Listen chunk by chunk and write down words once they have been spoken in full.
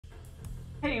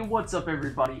Hey, what's up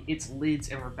everybody? It's Lids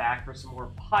and we're back for some more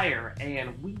Pyre,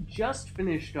 and we just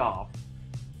finished off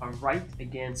a fight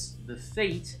against the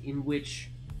Fate in which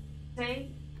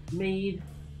they made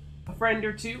a friend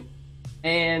or two,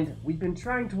 and we've been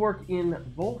trying to work in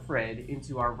Volfred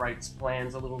into our rights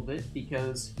plans a little bit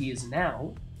because he is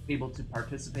now able to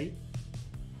participate,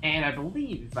 and I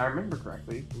believe, if I remember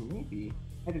correctly, we may be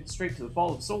headed straight to the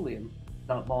Fall of Solium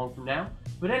not long from now.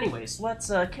 But anyways, let's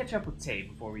catch up with Tay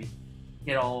before we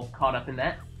get all caught up in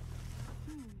that.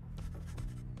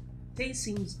 Tay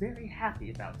seems very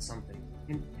happy about something,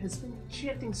 and has been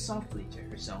chanting softly to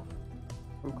herself.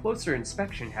 On closer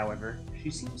inspection, however,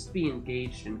 she seems to be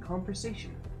engaged in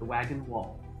conversation with the wagon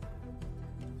wall.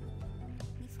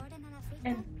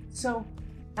 And so,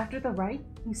 after the rite,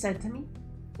 he said to me,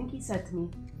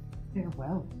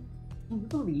 farewell. Can you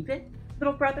believe it,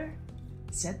 little brother?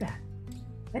 He said that.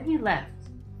 Then he left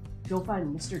to go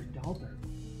find Mr. Dahlberg,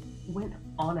 who went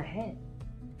on ahead.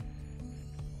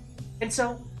 And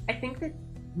so, I think that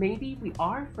maybe we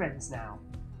are friends now.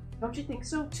 Don't you think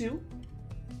so, too?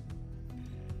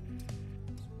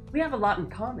 We have a lot in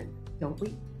common, don't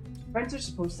we? Friends are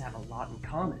supposed to have a lot in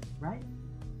common, right?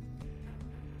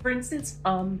 For instance,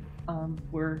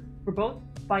 we're both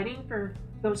fighting for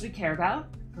those we care about,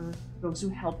 for those who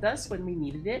helped us when we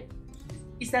needed it.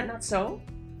 Is that not so?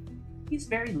 He's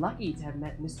very lucky to have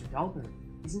met Mr. Dahlberg,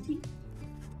 isn't he?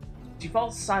 She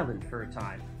falls silent for a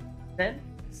time. Then,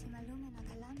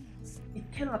 it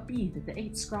cannot be that the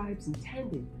 8 scribes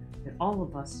intended that all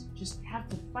of us just have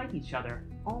to fight each other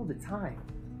all the time.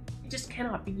 It just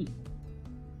cannot be.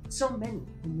 So many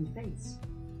whom we face.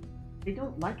 They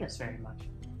don't like us very much,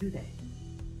 do they?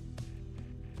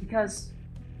 Because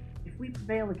if we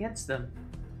prevail against them,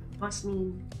 it must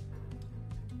mean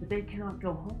that they cannot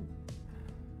go home,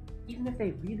 even if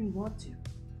they really want to.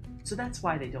 So that's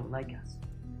why they don't like us.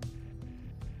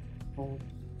 Well,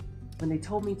 when they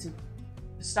told me to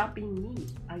stop being mean,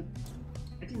 I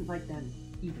didn't like them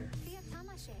either.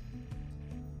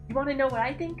 You want to know what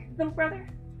I think, little brother?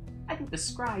 I think the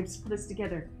scribes put us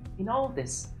together in all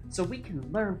this so we can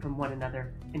learn from one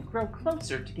another and grow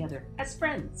closer together as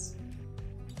friends.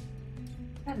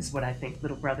 That is what I think,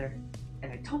 little brother,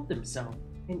 and I told them so,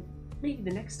 and maybe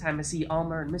the next time I see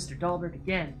Almer and Mr. Dahlberg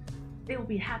again, they will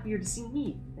be happier to see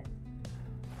me then.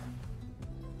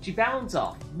 She bounds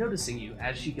off, noticing you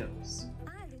as she goes.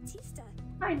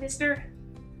 Hi, mister.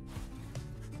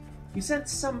 You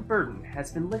sense some burden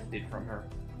has been lifted from her,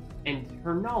 and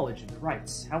her knowledge of the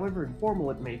rites, however informal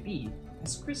it may be,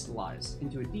 has crystallized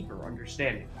into a deeper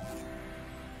understanding.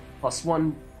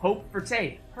 +1 hope for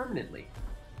Tay, permanently.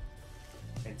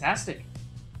 Fantastic.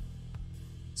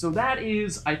 So that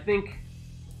is, I think,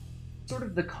 sort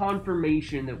of the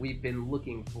confirmation that we've been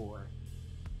looking for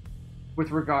with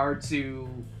regard to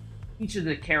each of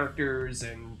the characters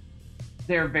and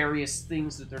their various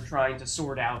things that they're trying to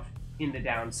sort out in the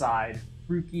downside.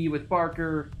 Ruki with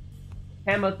Barker,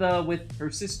 Hamatha with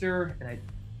her sister, and I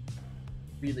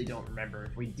really don't remember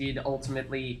if we did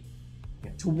ultimately,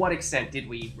 to what extent did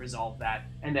we resolve that.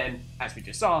 And then, as we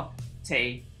just saw,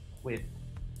 Tay with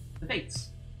the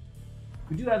Fates.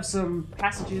 We do have some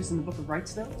passages in the Book of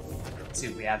Rites, though. Let's see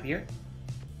what we have here.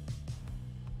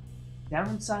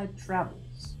 Downside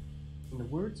travels. In the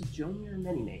words of Jomir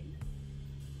Menimade,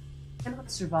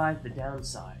 cannot survive the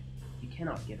downside, you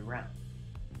cannot get around.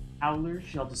 Howlers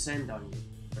shall descend on you,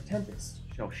 or tempest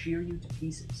shall shear you to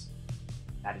pieces.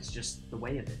 That is just the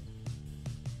way of it.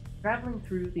 Traveling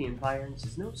through the environs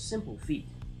is no simple feat.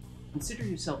 Consider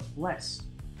yourself blessed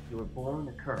if you were born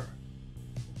a cur.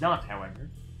 Not, however,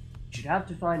 you should have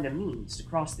to find a means to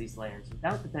cross these lands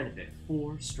without the benefit of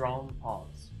 4 strong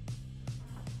paws.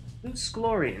 Luce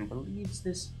Glorian believes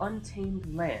this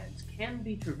untamed land can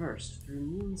be traversed through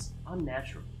means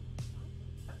unnatural.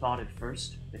 I thought at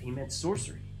first that he meant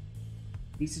sorcery.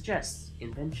 He suggests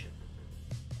invention.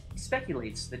 He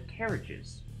speculates that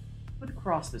carriages could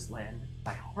cross this land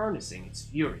by harnessing its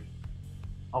fury.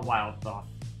 A wild thought.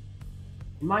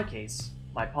 In my case,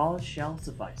 my paws shall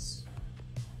suffice.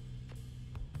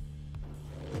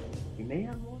 We may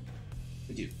have more?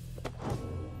 We do.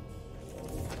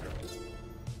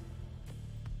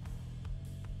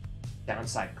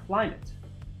 Downside climate.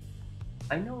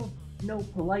 I know of no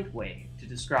polite way to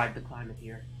describe the climate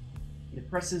here. It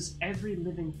oppresses every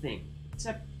living thing,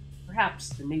 except perhaps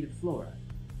the native flora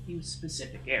in a few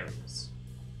specific areas.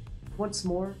 Once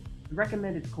more, the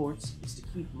recommended course is to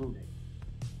keep moving.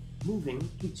 Moving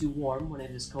keeps you warm when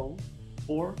it is cold,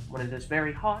 or when it is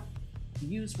very hot, to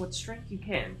use what strength you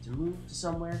can to move to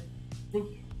somewhere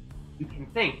you can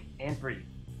think and breathe.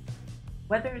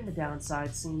 Weather in the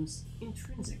downside seems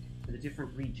intrinsic to to the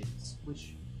different regions,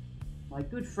 which my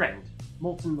good friend,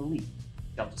 Molten Malik,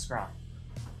 shall describe.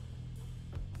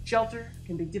 Shelter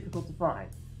can be difficult to find.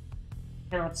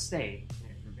 Cannot stay in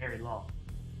it for very long.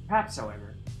 Perhaps,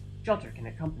 however, shelter can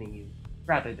accompany you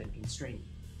rather than constrain you.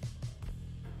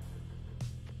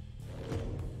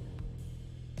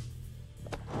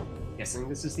 Guessing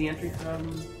this is the entry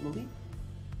from Malik?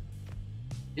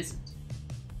 Isn't.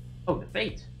 Oh, the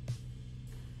Fate.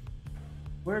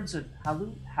 Words of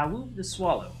Halub the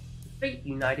Swallow. The Fate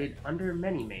united under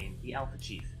Manymane, the Alpha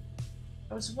Chief.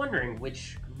 I was wondering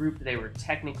which group they were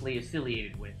technically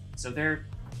affiliated with. So they're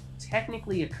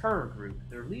technically a Cur group.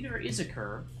 Their leader is a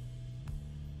Cur.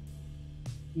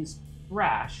 He is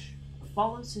brash, but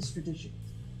follows his traditions.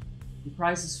 He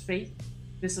prizes faith,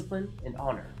 discipline, and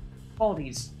honor.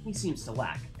 Qualities he seems to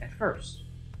lack at first.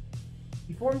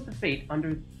 He formed the Fate under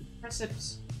the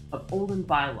precepts of olden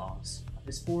bylaws of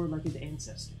his four-legged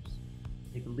ancestors.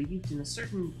 They believed in a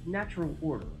certain natural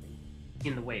order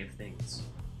in the way of things.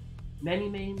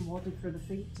 Manymane wanted for the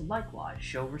Fate to likewise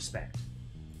show respect.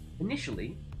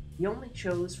 Initially, he only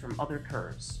chose from other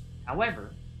Curs.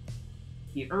 However,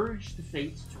 he urged the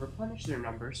Fate to replenish their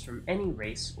numbers from any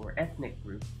race or ethnic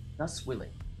group thus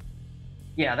willing.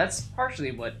 Yeah, that's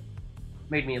partially what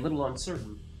made me a little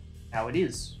uncertain how it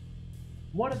is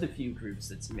one of the few groups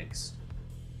that's mixed.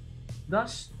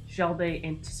 Thus shall they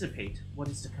anticipate what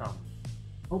is to come,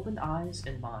 open eyes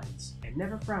and minds, and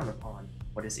never frown upon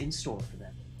what is in store for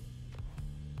them.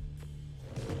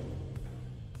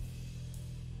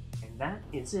 And that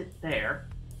is it there.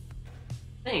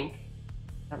 I think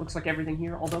that looks like everything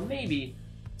here, although maybe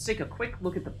let's take a quick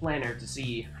look at the planner to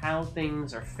see how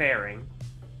things are faring.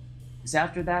 Because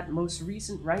after that most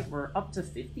recent write, we're up to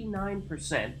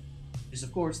 59%, which is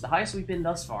of course the highest we've been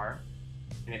thus far,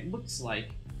 and it looks like,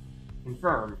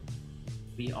 confirmed,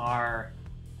 we are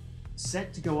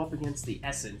set to go up against the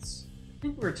Essence. I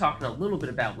think we were talking a little bit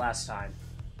about last time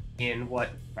in what,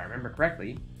 if I remember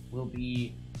correctly, will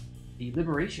be the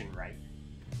Liberation Rite.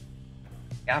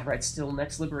 Yeah, right, still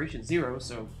next Liberation 0,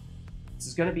 so this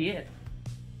is gonna be it.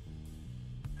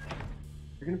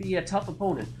 They're gonna be a tough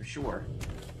opponent for sure.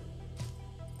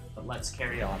 But let's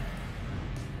carry on.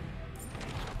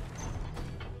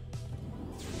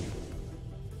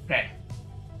 Okay,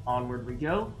 onward we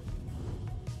go.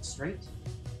 Straight,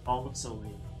 all of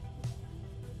Solium.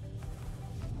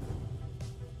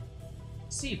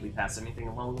 See if we pass anything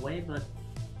along the way, but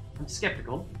I'm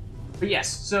skeptical. But yes,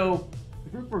 so the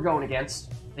group we're going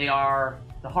against, they are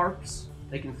the Harps.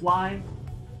 They can fly.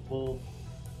 Will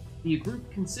be a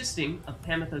group consisting of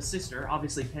Pamitha's sister.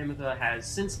 Obviously, Pamitha has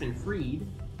since been freed,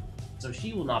 so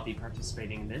she will not be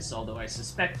participating in this, although I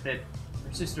suspect that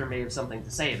her sister may have something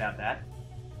to say about that.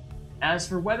 As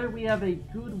for whether we have a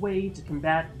good way to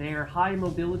combat their high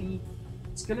mobility,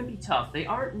 it's going to be tough. They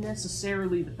aren't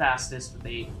necessarily the fastest, but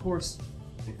they, of course,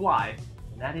 can fly,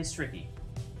 and that is tricky.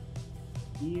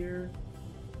 Here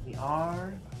we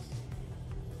are.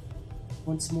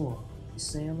 Once more, we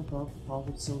sail above the pall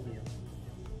of Solium.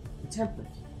 The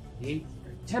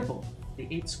temple, the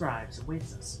eight scribes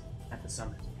awaits us at the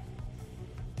summit.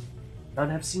 None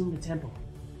have seen the temple,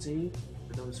 save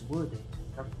for those worthy to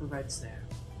conduct the rites there,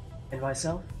 and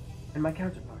myself and my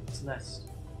counterpart, Celeste.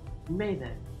 You may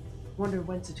then wonder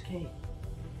whence it came.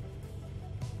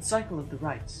 The cycle of the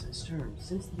rites has turned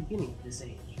since the beginning of this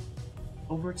age.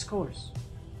 Over its course,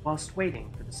 whilst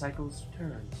waiting for the cycle's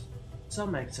turns,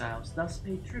 some exiles thus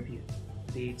paid tribute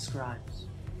to the eight scribes.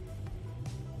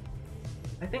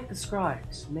 I think the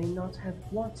scribes may not have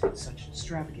wanted such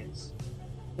extravagance,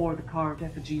 or the carved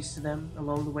effigies to them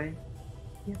along the way,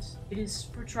 yet it is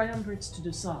for triumvirates to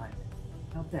decide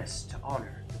how best to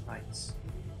honor the rites.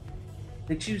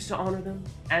 They choose to honor them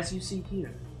as you see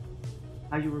here.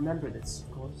 How you remember this,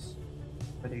 of course,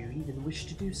 whether you even wish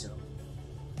to do so,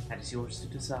 that is yours to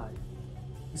decide.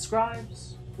 The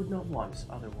scribes would not want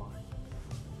otherwise.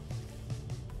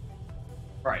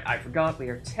 Right, I forgot we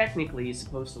are technically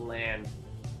supposed to land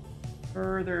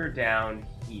further down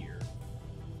here.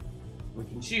 We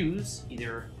can choose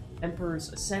either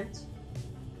Emperor's Ascent,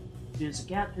 which is a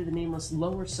gap through the nameless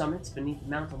lower summits beneath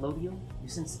Mount Elodial. You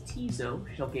sense Tizo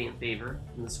shall gain favor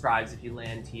from the scribes if you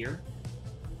land here.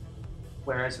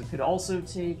 Whereas we could also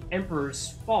take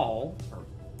Emperor's Fall, or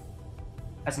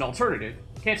as an alternative,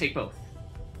 can't take both.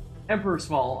 Emperor's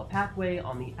Fall, a pathway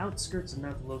on the outskirts of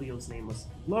Mount Elodial's nameless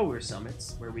lower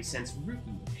summits, where we sense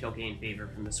Ruki shall gain favor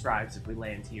from the scribes if we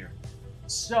land here.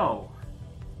 So,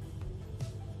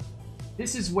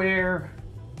 this is where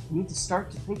we need to start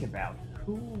to think about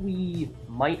who we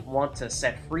might want to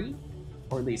set free,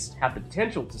 or at least have the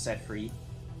potential to set free,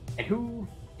 and who,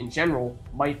 in general,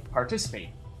 might participate.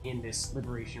 in this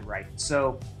liberation rite.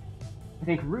 So I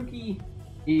think Ruki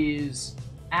is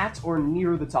at or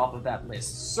near the top of that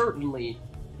list. Certainly,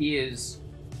 he is,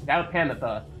 without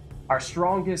Pamitha, our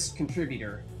strongest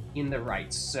contributor in the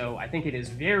rites. So I think it is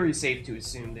very safe to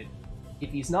assume that if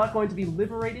he's not going to be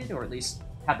liberated, or at least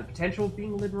have the potential of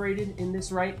being liberated in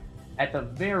this rite, at the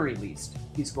very least,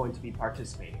 he's going to be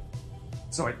participating.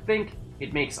 So I think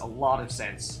it makes a lot of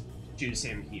sense to choose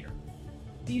him here.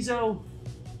 Tizo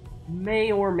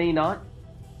may or may not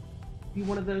be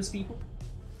one of those people.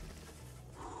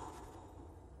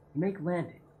 You make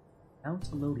landing,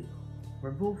 Mount Elodium,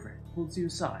 where Wolfred pulls you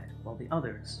aside while the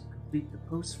others complete the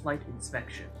post-flight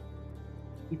inspection.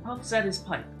 He puffs at his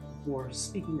pipe before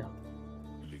speaking up.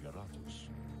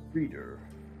 Reader,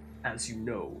 as you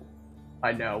know,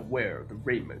 I now wear the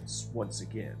raiments once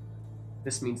again.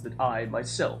 This means that I,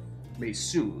 myself, may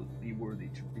soon be worthy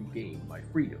to regain my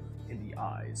freedom in the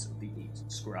eyes of the 8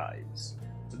 scribes.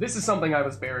 So this is something I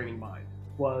was bearing in mind,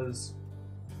 was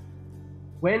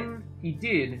when he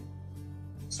did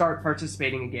start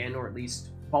participating again, or at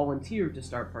least volunteered to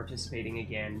start participating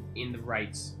again in the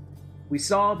rites, we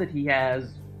saw that he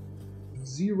has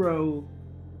 0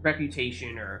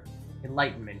 reputation or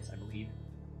enlightenment, I believe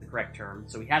is the correct term,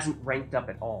 so he hasn't ranked up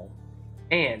at all.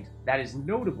 And that is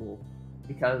notable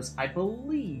because I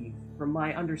believe, from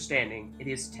my understanding, it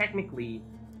is technically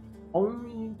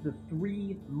only the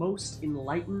 3 most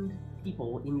enlightened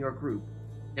people in your group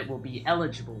that will be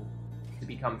eligible to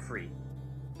become free.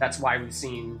 That's why we've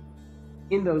seen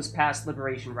in those past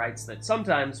liberation rites that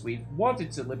sometimes we've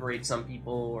wanted to liberate some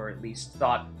people, or at least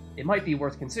thought it might be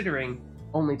worth considering,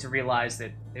 only to realize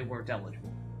that they weren't eligible.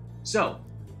 So,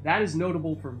 that is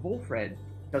notable for Wolfred,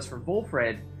 because for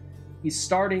Wolfred, he's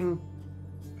starting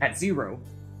at 0,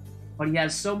 but he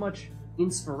has so much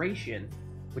inspiration,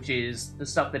 which is the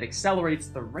stuff that accelerates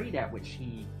the rate at which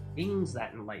he gains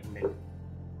that enlightenment.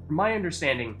 From my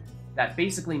understanding, that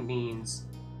basically means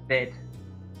that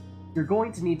you're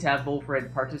going to need to have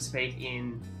Wolfred participate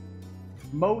in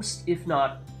most, if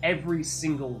not every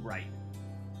single rite,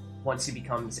 once he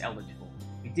becomes eligible.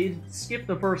 We did skip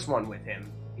the first one with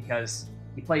him, because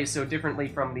he plays so differently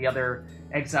from the other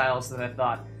exiles that I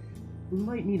thought we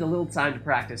might need a little time to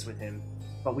practice with him.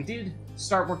 But we did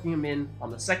start working him in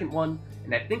on the second one,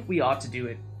 and I think we ought to do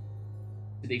it,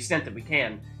 to the extent that we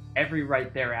can, every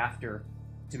rite thereafter,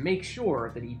 to make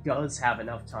sure that he does have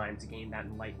enough time to gain that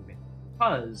enlightenment.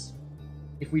 Because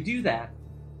if we do that,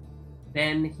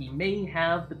 then he may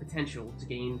have the potential to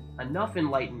gain enough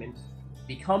enlightenment,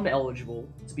 become eligible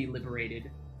to be liberated,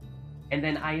 and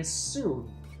then I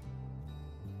assume,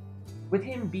 with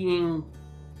him being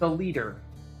the leader,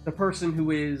 the person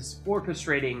who is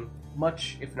orchestrating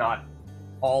much, if not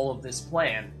all, of this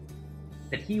plan,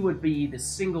 that he would be the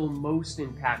single most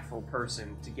impactful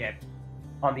person to get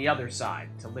on the other side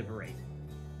to liberate.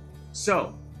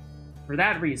 So, for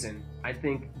that reason, I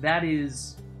think that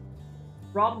is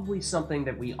probably something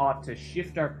that we ought to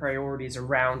shift our priorities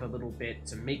around a little bit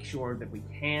to make sure that we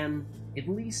can at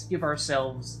least give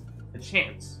ourselves the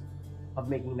chance of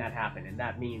making that happen. And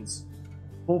that means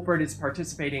Wolfred is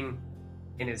participating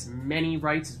in as many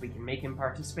rites as we can make him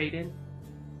participate in.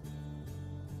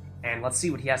 And let's see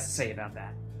what he has to say about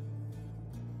that.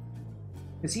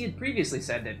 Because he had previously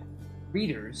said that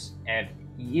readers, and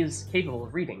he is capable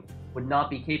of reading, would not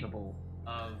be capable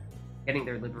of getting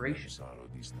their liberation.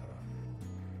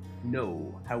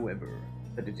 Know, however,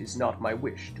 that it is not my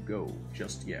wish to go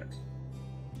just yet.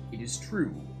 It is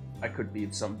true, I could be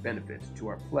of some benefit to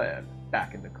our plan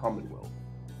back in the Commonwealth,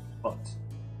 but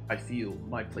I feel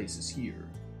my place is here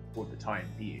for the time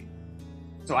being.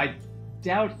 So I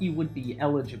doubt he would be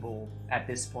eligible at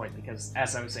this point, because,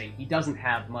 as I was saying, he doesn't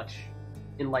have much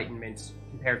enlightenment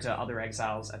compared to other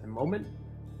exiles at the moment,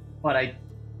 but I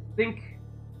think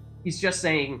he's just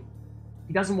saying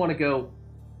he doesn't want to go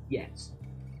yet.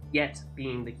 Yet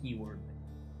being the key word.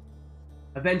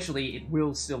 Eventually, it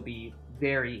will still be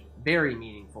very, very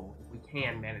meaningful if we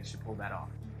can manage to pull that off.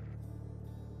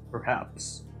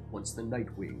 Perhaps, once the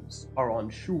Nightwings are on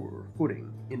sure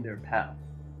footing in their path,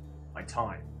 my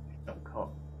time shall come.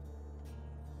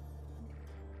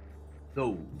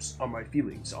 Those are my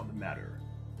feelings on the matter,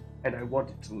 and I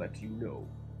wanted to let you know.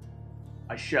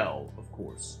 I shall, of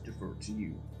course, defer to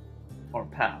you. Our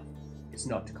path is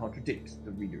not to contradict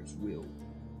the reader's will.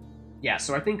 Yeah,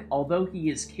 so I think although he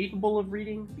is capable of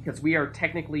reading, because we are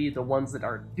technically the ones that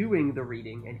are doing the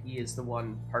reading and he is the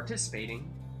one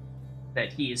participating,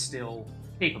 that he is still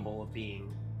capable of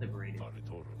being liberated.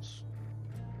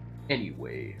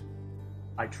 Anyway,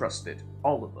 I trust that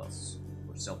all of us,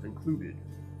 yourself included,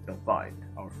 shall find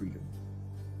our freedom.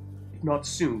 If not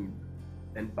soon,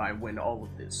 and by when all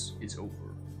of this is over.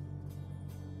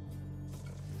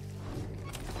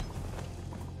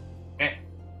 Okay.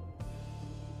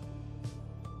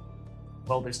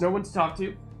 Well, there's no one to talk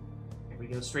to, and we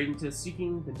go straight into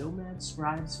seeking the Nomad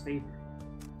Scribe's favor.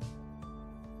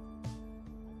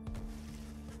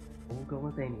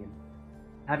 Golgothanian.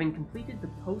 Having completed the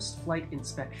post-flight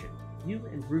inspection, you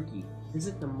and Ruki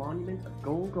visit the monument of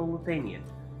Golgothanian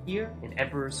here in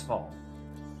Emperor's Fall.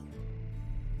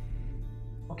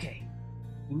 Okay,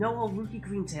 you know old Ruki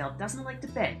Greentail doesn't like to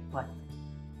beg, but,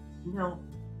 you know,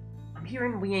 I'm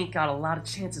hearing we ain't got a lot of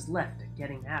chances left at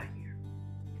getting out of here.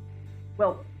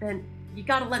 Well, then, you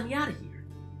gotta let me out of here.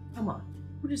 Come on,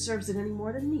 who deserves it any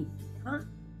more than me, huh?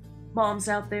 Mom's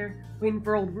out there, waiting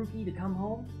for old Ruki to come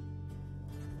home.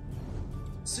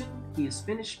 Soon, he is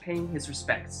finished paying his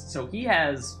respects, so he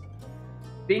has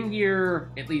been here,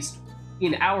 at least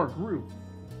in our group,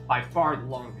 by far the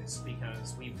longest,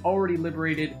 because we've already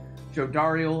liberated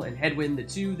Jodariel and Hedwyn, the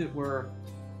two that were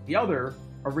the other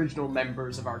original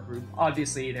members of our group.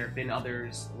 Obviously, there have been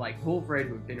others like Wolfred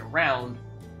who have been around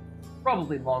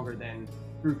probably longer than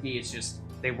Ruki, it's just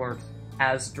they weren't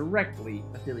as directly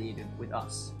affiliated with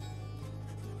us.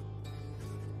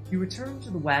 You return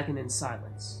to the wagon in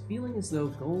silence, feeling as though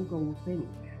Golgothanian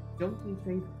had shown you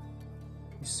favor.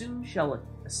 You soon shall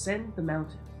ascend the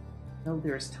mountain, though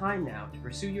there is time now to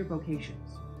pursue your vocations.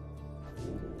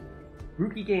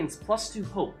 Ruki gains +2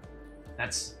 hope.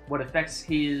 That's what affects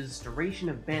his duration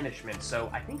of banishment, so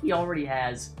I think he already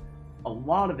has a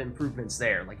lot of improvements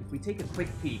there. Like, if we take a quick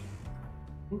peek,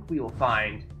 I think we will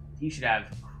find he should have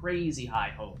crazy high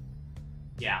hope.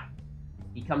 Yeah.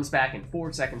 He comes back in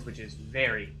 4 seconds, which is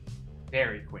very,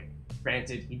 very quick.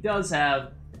 Granted, he does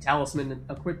have a talisman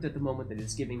equipped at the moment that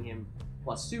is giving him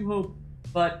 +2 hope,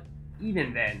 but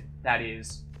even then, that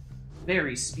is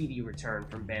very speedy return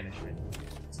from banishment.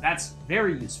 So that's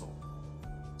very useful.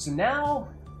 So now,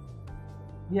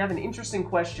 we have an interesting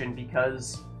question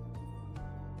because,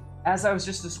 as I was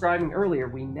just describing earlier,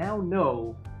 we now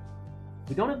know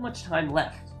we don't have much time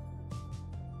left.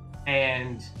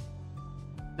 And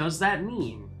does that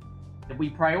mean that we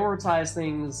prioritize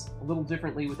things a little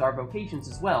differently with our vocations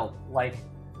as well? Like,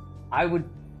 I would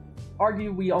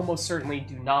argue we almost certainly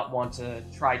do not want to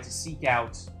try to seek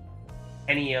out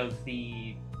any of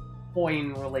the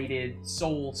coin-related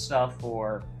soul stuff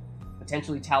or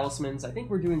potentially talismans. I think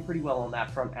we're doing pretty well on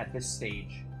that front at this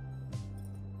stage.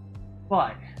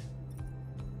 But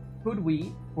could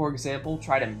we, for example,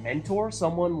 try to mentor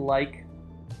someone like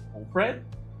Wolfred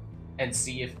and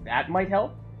see if that might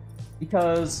help?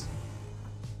 Because,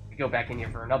 we go back in here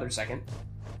for another second,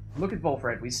 look at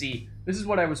Wolfred, we see, this is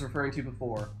what I was referring to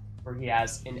before, where he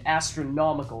has an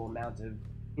astronomical amount of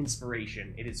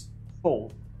inspiration. It is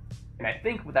full. And I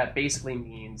think what that basically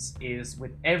means is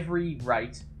with every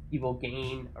rite, he will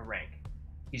gain a rank.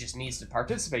 He just needs to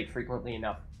participate frequently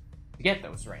enough to get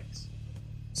those ranks.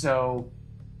 So,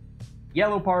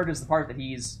 yellow part is the part that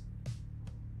he's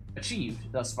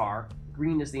achieved thus far.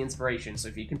 Green is the inspiration. So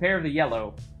if you compare the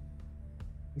yellow,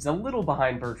 he's a little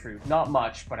behind Bertrude. Not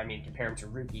much, but I mean, compare him to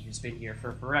Ruki, who's been here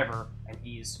for forever, and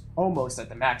he's almost at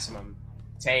the maximum.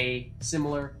 Tay,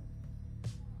 similar.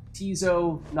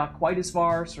 Tizo, not quite as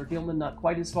far. Sir Gilman, not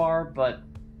quite as far, but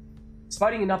he's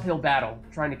fighting an uphill battle,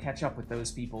 trying to catch up with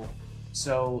those people.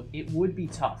 So it would be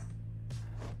tough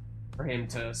for him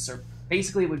to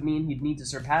basically, it would mean he'd need to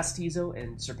surpass Tizo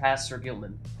and surpass Sir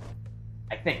Gilman,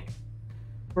 I think.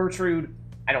 Bertrude,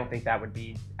 I don't think that would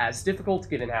be as difficult,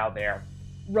 given how they're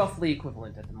roughly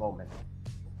equivalent at the moment.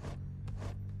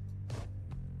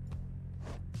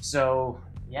 So,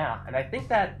 yeah, and I think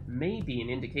that may be an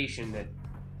indication that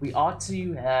we ought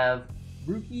to have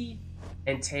Ruki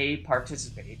and Tay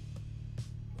participate,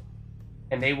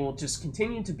 and they will just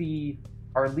continue to be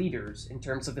our leaders in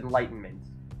terms of enlightenment.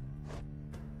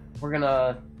 We're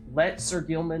gonna let Sir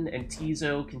Gilman and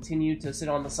Tizo continue to sit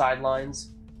on the sidelines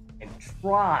and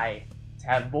try to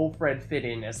have Wolfred fit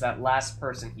in as that last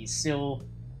person. He's still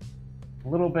a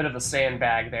little bit of a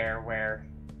sandbag there, where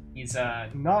he's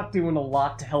not doing a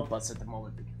lot to help us at the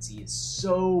moment because he is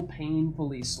so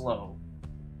painfully slow.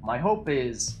 My hope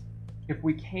is, if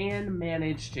we can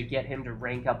manage to get him to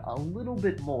rank up a little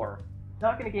bit more,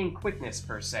 not going to gain quickness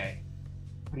per se,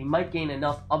 but he might gain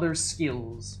enough other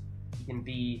skills he can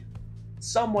be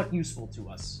somewhat useful to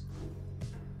us,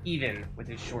 even with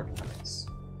his shortcomings.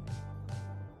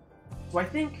 So I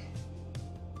think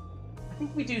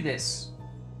we do this,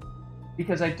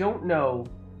 because I don't know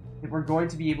if we're going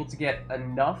to be able to get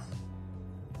enough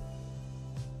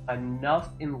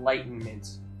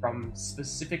enlightenment from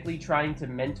specifically trying to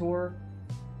mentor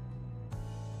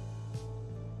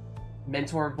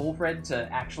mentor Volfred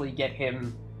to actually get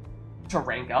him to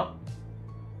rank up.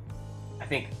 I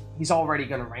think he's already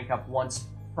going to rank up once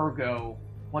per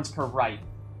write,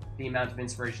 the amount of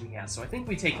inspiration he has. So I think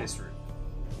we take this route.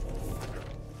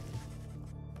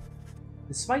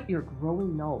 Despite your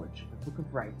growing knowledge of the Book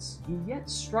of Rites, you yet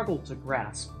struggle to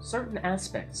grasp certain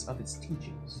aspects of its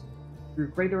teachings.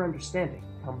 Through greater understanding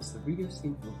comes the reader's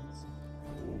influence.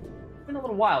 It's been a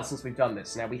little while since we've done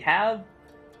this. Now, we have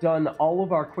done all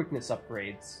of our quickness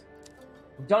upgrades.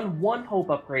 We've done one hope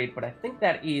upgrade, but I think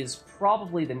that is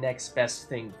probably the next best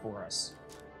thing for us.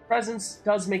 Presence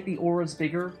does make the auras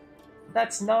bigger.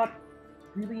 That's not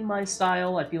really my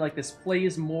style. I feel like this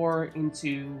plays more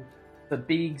into the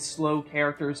big, slow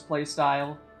characters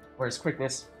playstyle, whereas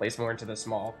quickness plays more into the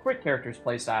small, quick characters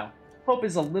playstyle. Hope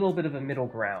is a little bit of a middle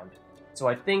ground. So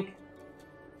I think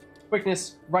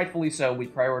quickness, rightfully so, we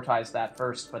prioritize that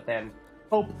first, but then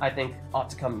hope, I think, ought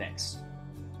to come next.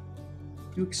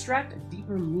 To extract a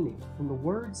deeper meaning from the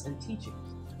words and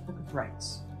teachings of the Book of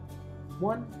Rites,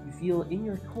 one you feel in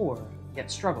your core,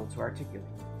 yet struggle to articulate.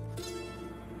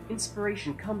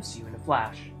 Inspiration comes to you in a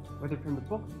flash, whether from the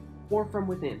book or from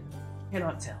within,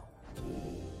 cannot tell.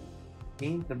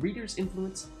 Gain the reader's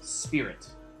influence, Spirit.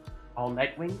 All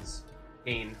Nightwings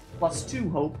gain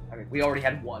 +2 hope. I mean, we already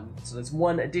had 1, so that's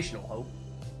 1 additional hope.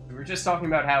 We were just talking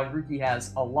about how Ruki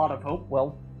has a lot of hope.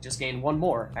 Well, just gain 1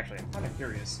 more. Actually, I'm kind of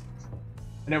curious.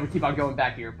 I know we keep on going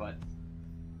back here, but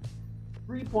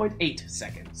 3.8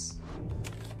 seconds.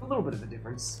 A little bit of a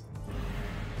difference.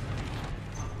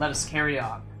 Let us carry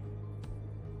on.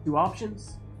 2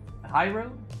 options: the high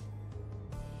road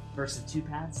versus 2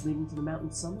 paths leading to the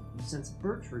mountain summit. You sense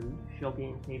Bertrude shall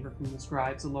gain favor from the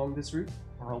scribes along this route,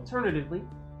 or alternatively,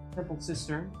 Temple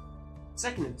Cistern.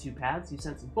 Second of 2 paths, you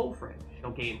sense Volfred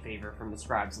shall gain favor from the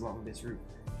scribes along this route.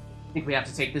 I think we have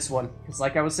to take this one, because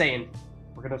like I was saying,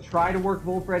 we're going to try to work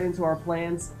Volfred into our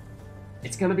plans.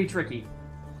 It's going to be tricky.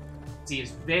 He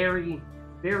is very,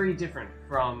 very different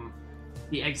from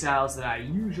the exiles that I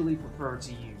usually prefer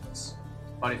to use.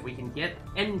 But if we can get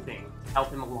anything to help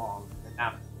him along, then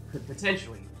that could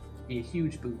potentially be a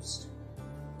huge boost.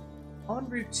 En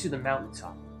route to the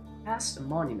mountaintop, past a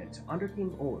monument to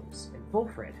Underking Orbs, and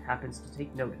Volfred happens to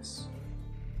take notice.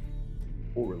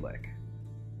 Oralek,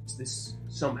 is this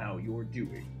somehow your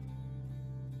doing?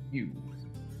 You,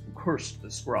 who cursed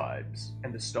the scribes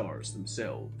and the stars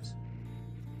themselves.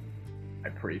 I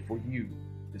pray for you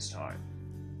this time,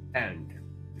 and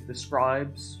if the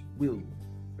scribes will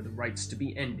for the rites to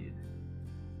be ended,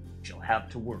 we shall have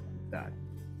to work with that.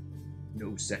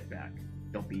 No setback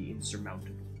shall be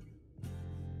insurmountable.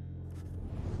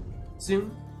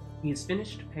 Soon, he is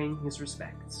finished paying his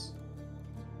respects.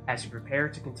 As you prepare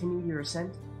to continue your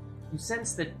ascent, you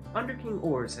sense that Underking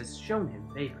Ors has shown him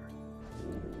favor.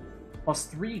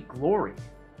 +3 glory.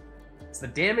 It's the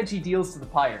damage he deals to the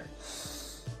Pyre.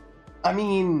 I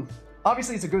mean,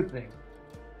 obviously it's a good thing,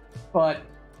 but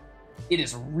it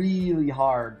is really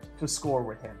hard to score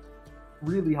with him.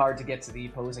 Really hard to get to the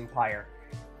opposing Pyre.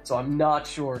 So I'm not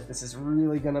sure if this is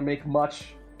really going to make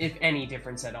much, if any,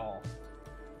 difference at all.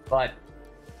 But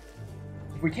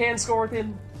if we can score with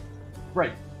him,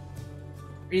 great.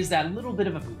 Is that little bit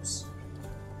of a boost.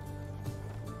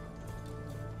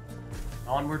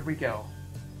 Onward we go.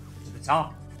 To the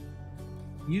top.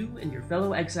 You and your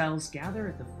fellow exiles gather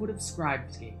at the foot of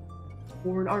Scribe's Gate,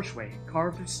 before an archway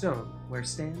carved of stone where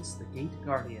stands the Gate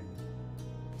Guardian.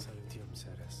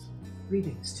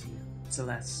 Greetings to you,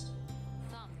 Celeste.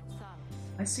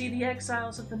 I see the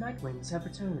exiles of the Nightwings have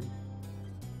returned,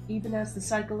 even as the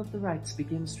cycle of the rites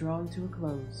begins drawing to a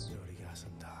close.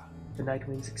 The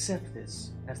Nightwings accept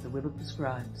this as the will of the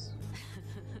scribes.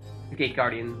 The Gate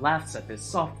Guardian laughs at this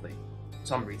softly, for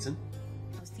some reason.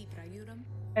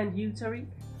 And you, Tariq?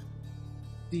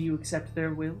 Do you accept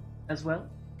their will as well?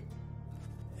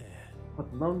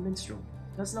 But the lone minstrel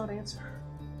does not answer her.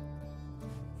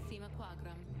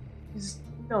 Is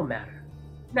no matter.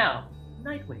 Now,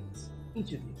 Nightwings,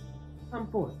 each of you, come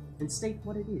forth and state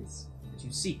what it is that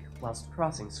you seek whilst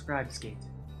crossing Scribe's Gate.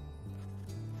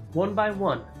 One by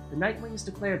one, the Nightwings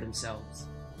declare themselves,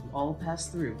 and all pass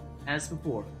through, as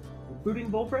before, including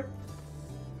Volfred.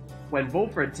 When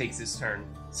Volfred takes his turn,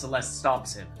 Celeste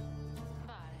stops him.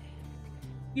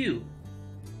 You.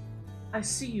 I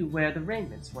see you wear the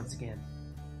raiments once again.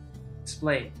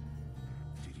 Explain.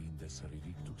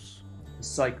 The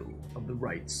cycle of the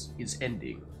rites is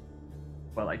ending.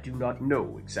 While I do not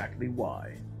know exactly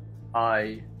why,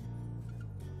 I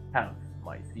have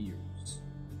my fears.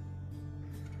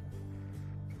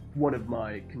 One of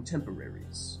my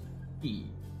contemporaries,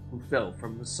 he who fell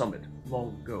from the summit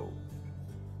long ago,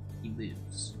 he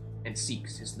lives and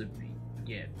seeks his liberty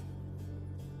again.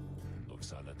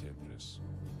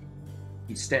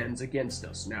 He stands against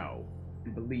us now,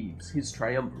 and believes his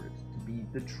triumvirate to be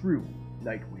the true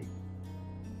Nightwing.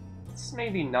 Let's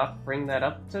maybe not bring that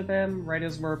up to them right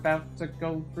as we're about to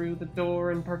go through the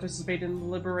door and participate in the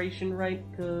liberation rite,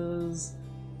 because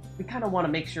we kind of want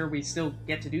to make sure we still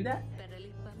get to do that.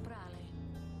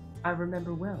 I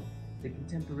remember well the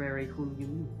contemporary whom you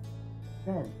mean.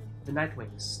 Then, the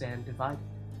Nightwings stand divided.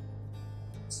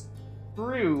 It's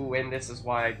true, and this is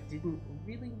why I didn't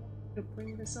really want to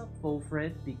bring this up,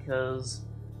 Wolfred, because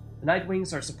the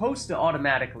Nightwings are supposed to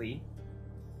automatically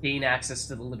gain access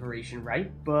to the liberation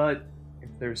rite, but if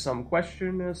there's some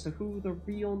question as to who the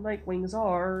real Nightwings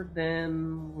are,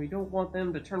 then we don't want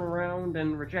them to turn around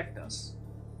and reject us.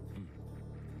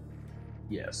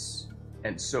 Yes,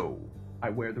 and so I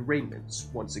wear the raiments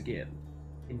once again,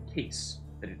 in case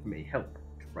that it may help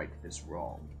to right this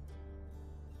wrong.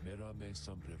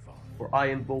 For I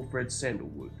am Wolfred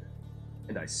Sandalwood,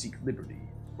 and I seek liberty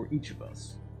for each of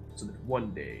us, so that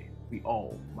one day we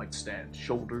all might stand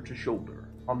shoulder to shoulder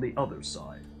on the other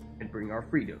side and bring our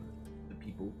freedom to the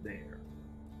people there.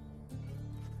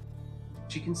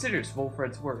 She considers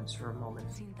Wolfred's words for a moment.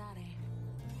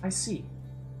 I see.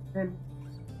 Then,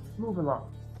 move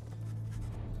along.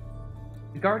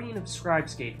 The Guardian of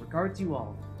Scribesgate regards you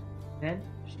all. Then,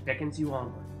 she beckons you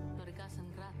onward.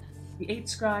 The 8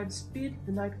 scribes bid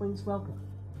the Nightwings welcome.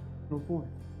 Go forth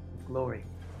with glory.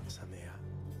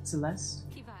 Celeste?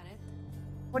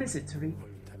 What is it, Tariq?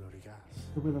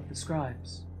 The will of the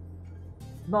scribes.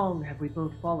 Long have we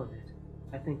both followed it,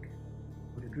 I think,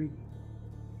 would agree.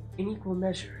 In equal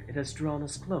measure, it has drawn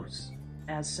us close,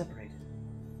 as separated.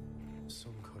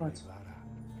 But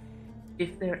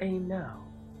if their aim now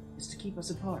is to keep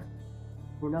us apart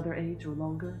for another age or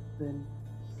longer, then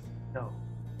no,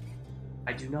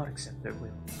 I do not accept their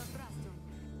will.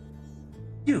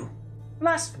 You!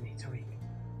 Blasphemy, Tariq!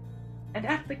 And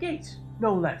at the gate,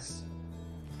 no less!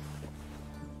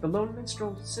 The lone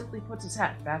minstrel simply puts his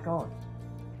hat back on.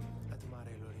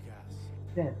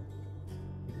 Then,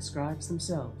 the scribes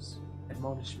themselves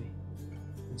admonish me.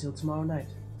 Until tomorrow night,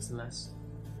 Celeste.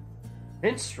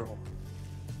 Minstrel?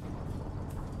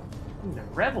 He's a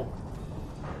rebel.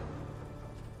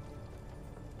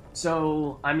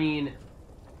 So, I mean,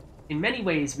 in many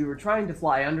ways, we were trying to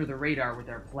fly under the radar with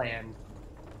our plan.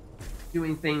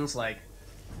 Doing things like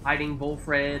hiding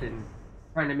Wolfred and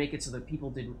trying to make it so that people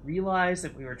didn't realize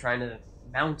that we were trying to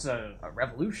mount a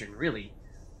revolution, really.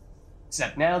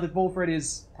 Except now that Wolfred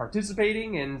is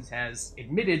participating and has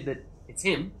admitted that it's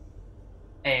him,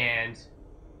 and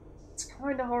it's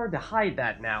kind of hard to hide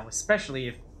that now, especially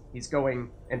if he's going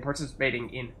and participating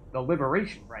in the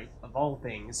liberation rite, of all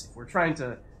things. If we're trying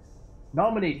to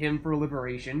nominate him for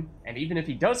liberation, and even if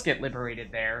he does get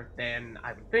liberated there, then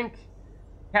I would think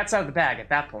cat's out of the bag at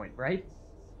that point, right?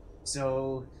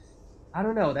 So, I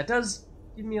don't know, that does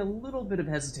give me a little bit of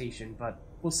hesitation, but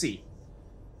we'll see.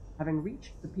 Having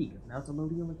reached the peak of Mount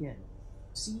Elodial again,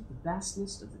 you see the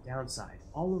vastness of the downside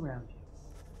all around you.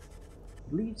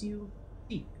 It leaves you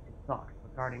deep in thought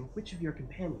regarding which of your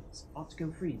companions ought to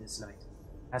go free this night,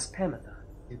 as Pamitha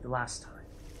did the last time.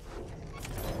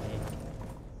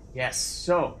 Yes,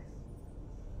 so,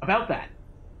 about that.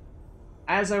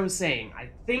 As I was saying, I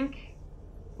think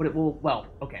what it will, well,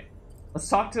 okay. Let's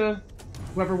talk to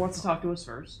whoever wants to talk to us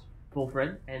first,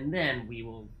 Wolfred, and then we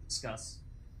will discuss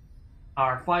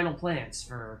our final plans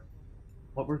for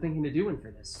what we're thinking of doing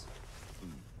for this.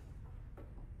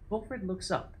 Wolfred looks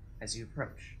up as you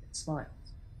approach and smiles.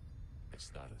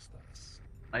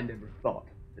 I never thought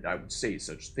that I would say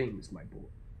such things, my boy,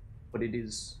 but it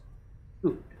is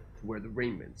good to wear the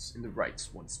raiments and the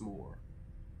rites once more.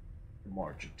 The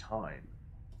march of time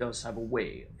does have a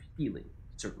way of healing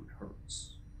certain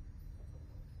hurts.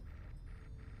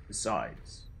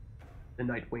 Besides, the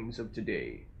Nightwings of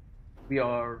today, we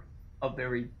are a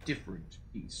very different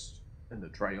beast than the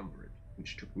Triumvirate,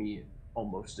 which took me in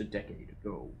almost a decade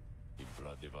ago.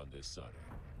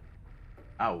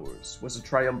 Ours was a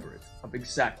Triumvirate of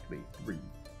exactly 3.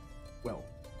 Well,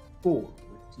 4 with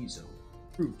Tizo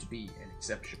proved to be an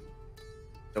exception.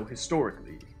 Though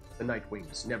historically, the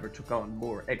Nightwings never took on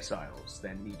more exiles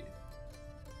than needed.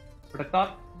 But I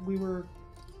thought we were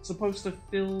supposed to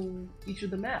fill each of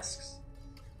the masks.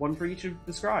 One for each of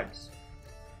the scribes.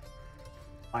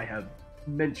 I have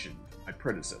mentioned my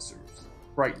predecessors,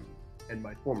 Brighton, and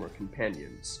my former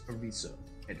companions, Arisa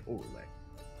and Orlek.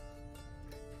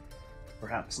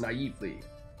 Perhaps naively,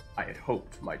 I had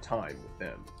hoped my time with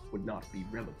them would not be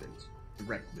relevant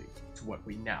directly to what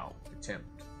we now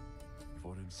attempt.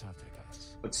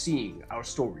 But seeing our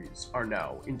stories are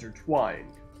now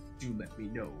intertwined, do let me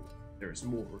know there is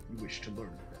more you wish to learn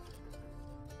of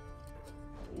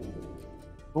them.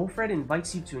 Volfred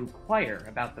invites you to inquire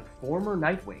about the former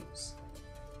Nightwings.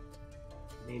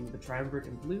 Name of the Triumvirate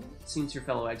in blue. It seems your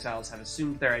fellow exiles have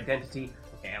assumed their identity.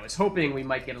 Okay, I was hoping we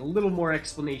might get a little more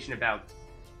explanation about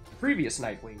the previous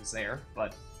Nightwings there,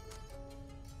 but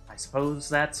I suppose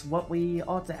that's what we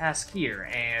ought to ask here.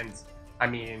 And, I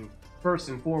mean, first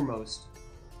and foremost,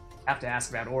 have to ask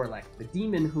about Orlek, the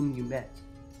demon whom you met.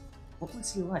 What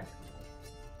was he like?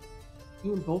 He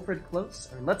and Volfred close?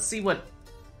 I mean, let's see what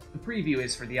the preview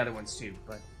is for the other ones too,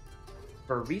 but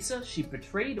for Risa, she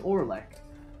betrayed Orlek.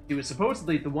 She was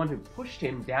supposedly the one who pushed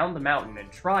him down the mountain and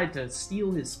tried to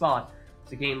steal his spot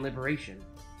to gain liberation,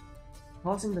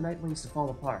 causing the Nightwings to fall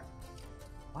apart.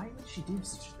 Why would she do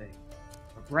such a thing?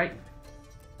 Or Brighton?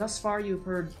 Thus far you have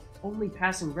heard only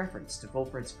passing reference to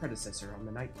Volfred's predecessor on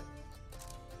the Nightwing.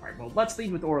 Alright, well, let's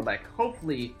lead with Orlek.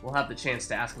 Hopefully, we'll have the chance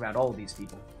to ask about all of these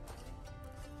people.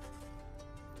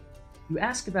 You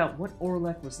ask about what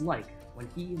Orlek was like when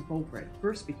he and Volfred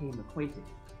first became acquainted.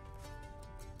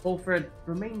 Volfred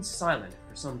remained silent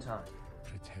for some time.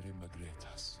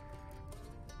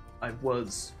 I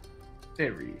was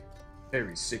very,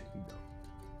 very sick, you know,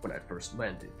 when I first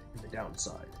landed in the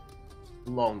downside.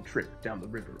 The long trip down the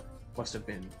river must have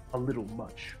been a little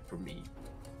much for me.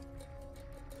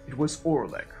 It was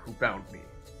Orlek who found me.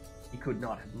 He could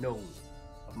not have known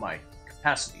of my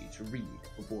capacity to read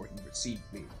before he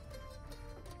received me.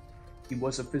 He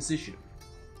was a physician,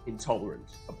 intolerant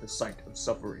of the sight of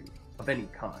suffering of any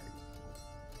kind.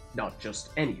 Not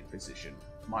just any physician,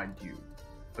 mind you,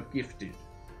 a gifted,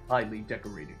 highly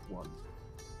decorated one.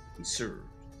 He served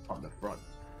on the front.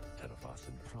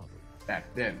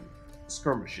 Back then,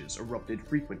 skirmishes erupted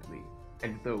frequently,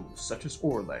 and those such as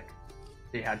Orlek,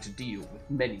 they had to deal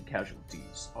with many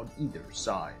casualties on either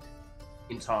side.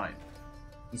 In time,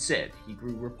 he said he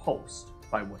grew repulsed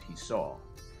by what he saw.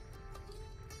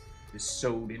 This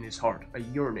sowed in his heart a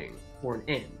yearning for an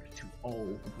end to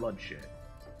all the bloodshed,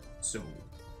 so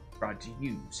tried to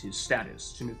use his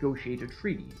status to negotiate a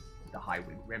treaty with the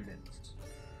Highwing remnants.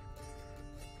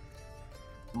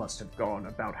 Must have gone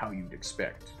about how you'd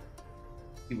expect.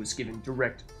 He was given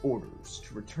direct orders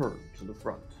to return to the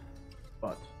front,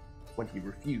 but when he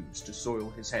refused to soil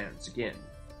his hands again,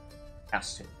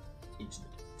 cast him into the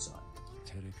dark side.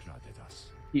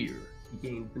 Here, he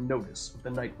gained the notice of the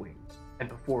Nightwings, and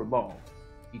before long,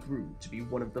 he grew to be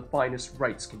one of the finest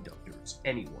rites conductors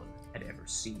anyone had ever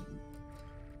seen.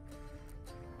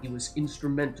 He was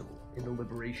instrumental in the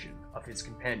liberation of his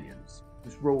companions,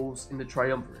 whose roles in the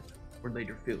Triumvirate were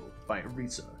later filled by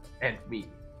Arisa and me.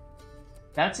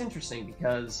 That's interesting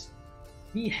because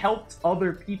he helped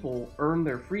other people earn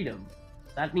their freedom.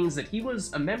 That means that he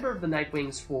was a member of the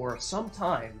Nightwings for some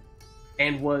time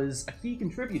and was a key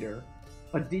contributor,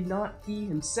 but did not he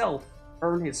himself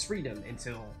earn his freedom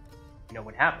until, you know,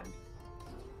 what happened.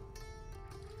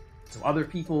 So other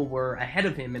people were ahead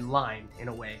of him in line, in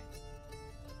a way.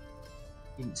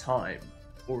 In time,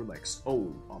 Orlek's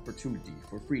own opportunity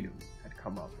for freedom had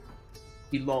come up.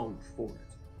 He longed for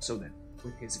it, so that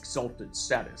with his exalted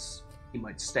status, he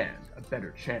might stand a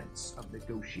better chance of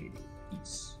negotiating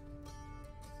peace.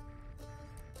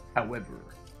 However,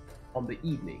 on the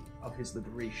evening of his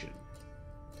liberation,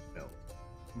 well,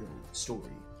 no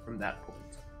story from that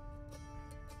point.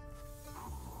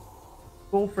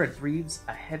 Volfred breathes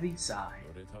a heavy sigh.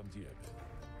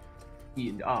 He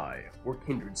and I were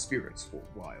kindred spirits for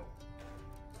a while.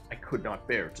 I could not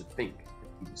bear to think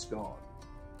that he was gone,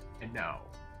 and now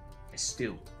I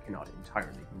still cannot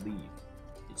entirely believe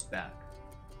he's back.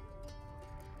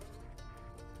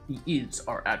 He is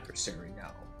our adversary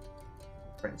now,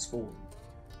 transformed,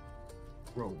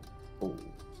 grown old.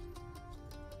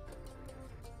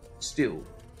 Still,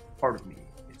 part of me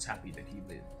is happy that he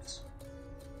lives.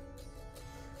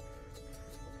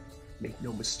 Make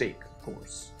no mistake, of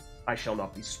course, I shall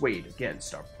not be swayed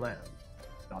against our plan,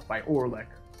 not by Orlek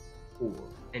or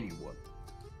anyone.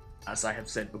 As I have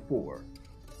said before,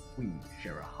 we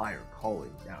share a higher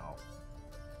calling now.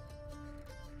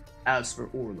 As for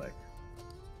Orlek,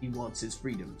 he wants his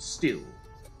freedom still,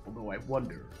 although I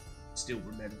wonder he still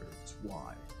remembers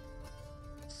why.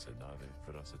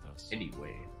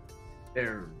 Anyway,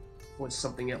 there was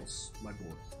something else, my boy.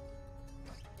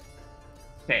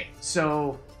 Okay,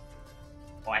 so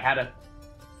I had a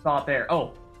thought there.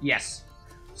 Oh, yes.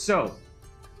 So,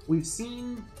 we've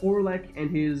seen Orlek and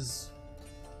his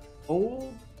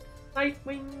old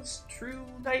Nightwings, true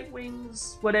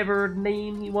Nightwings, whatever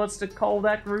name he wants to call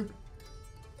that group,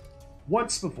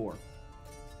 once before.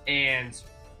 And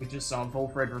we just saw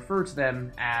Volfred refer to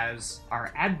them as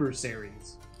our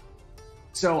adversaries.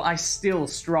 So I still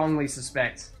strongly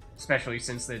suspect, especially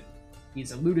since that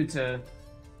he's alluded to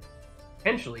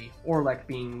potentially Orlek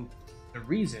being the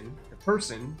reason, the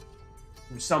person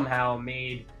who somehow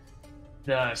made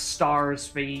the stars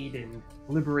fade and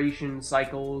liberation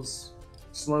cycles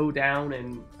slow down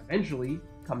and eventually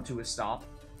come to a stop.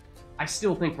 I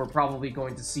still think we're probably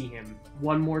going to see him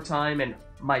one more time, and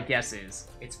my guess is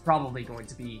it's probably going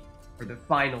to be for the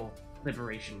final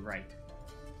liberation rite.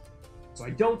 So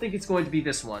I don't think it's going to be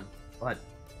this one, but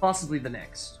possibly the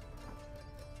next.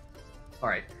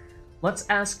 Alright, let's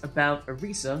ask about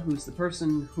Arisa, who's the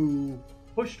person who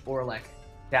pushed Orlek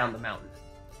down the mountain.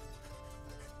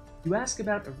 You ask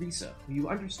about Arisa, who you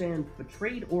understand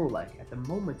betrayed Orlek at the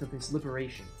moment of his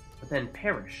liberation, but then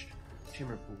perished in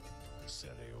Shimmerpool.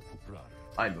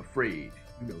 I'm afraid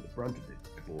you know the brunt of it,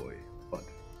 my boy, but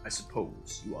I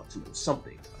suppose you ought to know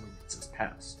something of Arisa's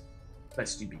past,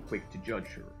 lest you be quick to judge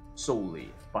her solely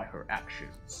by her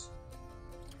actions.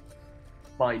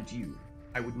 Mind you,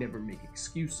 I would never make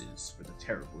excuses for the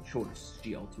terrible choice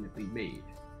she ultimately made,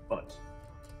 but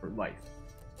her life,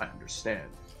 I understand,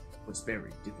 was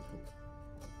very difficult.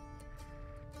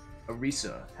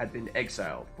 Arisa had been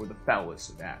exiled for the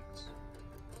foulest of acts.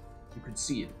 You could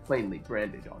see it plainly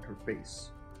branded on her face.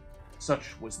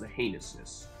 Such was the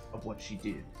heinousness of what she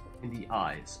did in the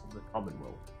eyes of the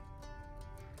Commonwealth.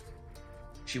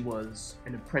 She was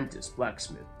an apprentice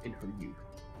blacksmith in her youth,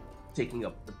 taking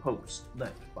up the post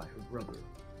left by her brother.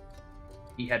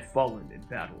 He had fallen in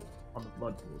battle on the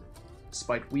blood border,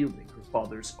 despite wielding her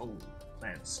father's own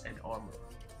lance and armor.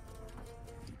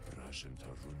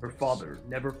 Her father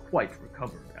never quite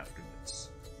recovered after this,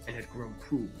 and had grown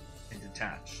cruel and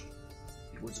detached.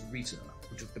 It was Arisa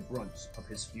who took the brunt of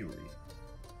his fury.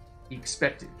 He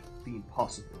expected the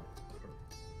impossible of her.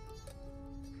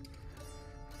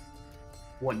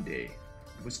 One day,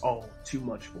 it was all too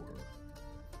much for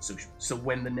her. So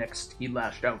when the next he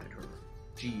lashed out at her,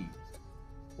 she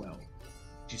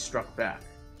struck back.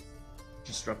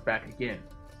 She struck back again,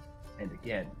 and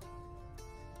again,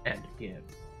 and again.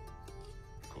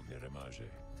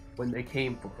 When they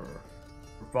came for her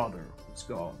father was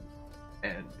gone,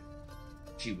 and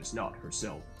she was not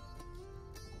herself.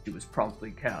 She was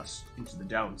promptly cast into the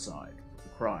downside of the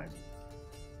crime,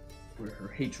 where her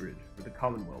hatred for the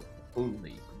Commonwealth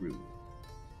only grew.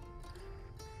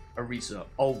 Arisa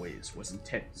always was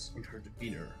intense in her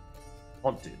demeanor,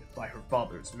 haunted by her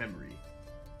father's memory.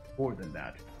 More than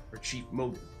that, her chief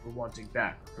motive for wanting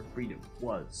back her freedom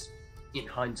was, in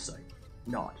hindsight,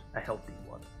 not a healthy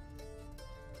one.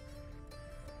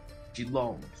 She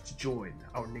longed to join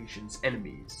our nation's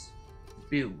enemies, to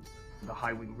build for the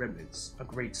Highwing remnants a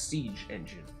great siege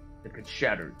engine that could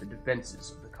shatter the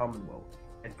defenses of the Commonwealth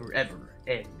and forever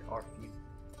end our feud.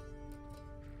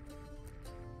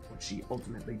 What she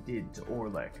ultimately did to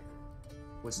Orlek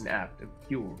was an act of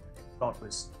pure,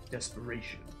 thoughtless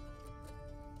desperation.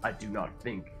 I do not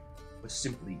think it was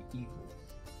simply evil,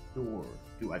 nor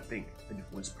do I think that it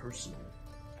was personal.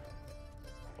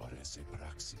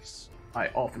 I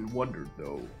often wondered,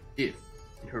 though, if,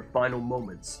 in her final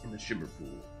moments in the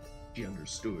Shimmerpool, she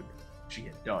understood what she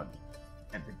had done,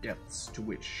 and the depths to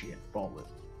which she had fallen.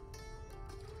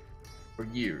 For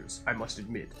years, I must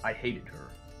admit, I hated her,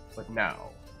 but now,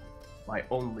 my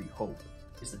only hope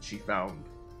is that she found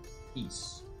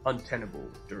peace untenable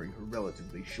during her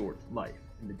relatively short life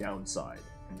in the downside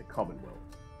and the Commonwealth.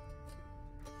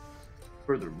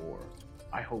 Furthermore,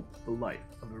 I hope the life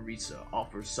of Arisa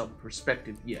offers some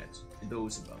perspective yet to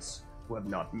those of us who have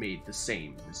not made the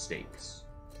same mistakes.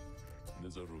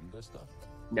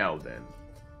 Now then,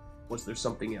 was there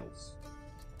something else?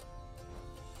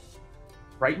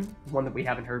 Brighton, one that we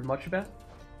haven't heard much about?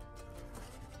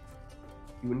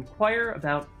 You inquire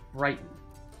about Brighton,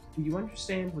 who you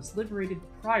understand was liberated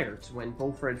prior to when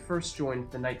Bolfred first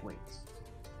joined the Nightwings.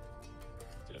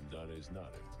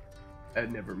 I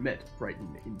had never met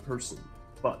Brighton in person,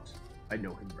 but I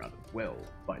know him rather well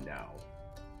by now.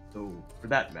 Though, for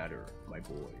that matter, my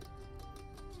boy.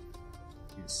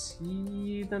 Is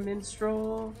he the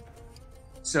minstrel?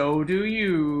 So do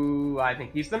you. I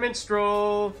think he's the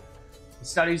minstrel. He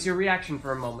studies your reaction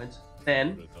for a moment.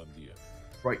 Then,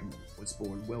 Brighton was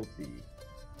born wealthy,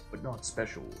 but not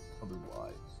special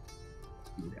otherwise.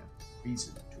 You would have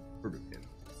reason to have heard of him.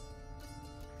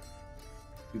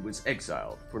 He was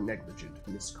exiled for negligent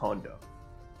misconduct.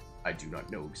 I do not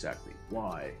know exactly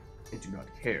why, and do not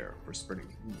care for spreading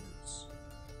rumors.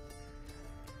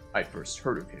 I first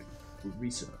heard of him when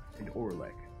Risa and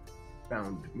Orlek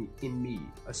found in me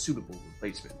a suitable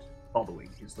replacement following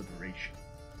his liberation.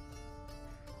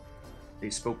 They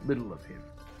spoke little of him,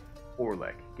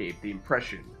 Orlek gave the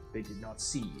impression they did not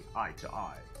see eye to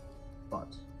eye,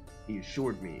 but he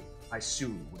assured me I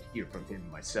soon would hear from him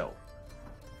myself.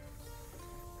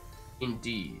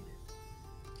 Indeed,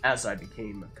 as I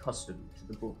became accustomed to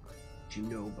the book, which you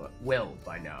know but well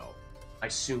by now, I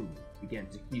soon began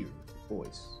to hear the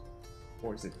voice.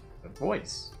 Or is it the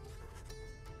voice?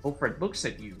 Wilfred looks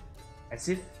at you, as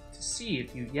if to see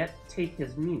if you yet take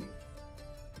his meaning.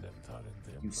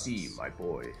 You see, my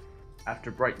boy,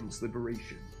 after Brighton's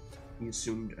liberation, he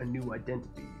assumed a new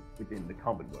identity within the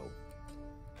Commonwealth,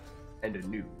 and a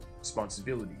new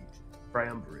responsibility to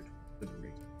triumvirate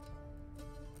liberate.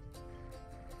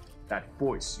 That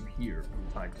voice you hear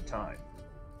from time to time,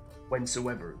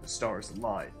 whensoever the stars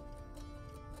align,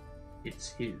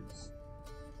 it's his.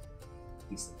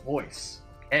 He's the voice.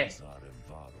 Okay.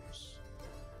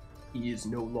 He is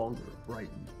no longer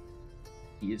Brighton.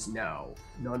 He is now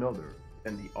none other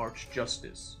than the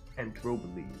Archjustice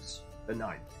Androbeles the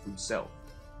Ninth himself.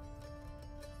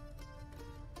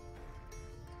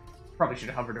 Probably should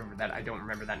have hovered over that. I don't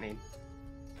remember that name.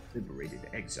 Liberated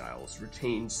exiles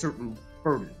retain certain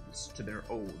burdens to their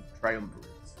own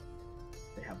triumvirates.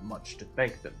 They have much to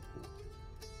thank them for.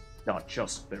 Not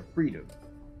just their freedom,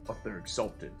 but their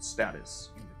exalted status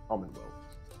in the Commonwealth.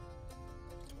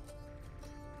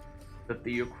 The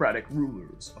theocratic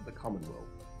rulers of the Commonwealth,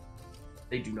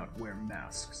 they do not wear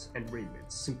masks and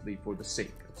raiment simply for the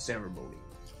sake of ceremony.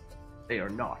 They are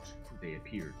not who they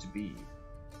appear to be.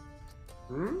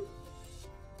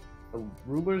 The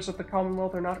rulers of the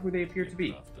Commonwealth are not who they appear to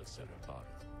be.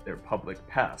 Their public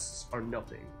pasts are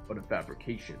nothing but a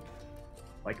fabrication.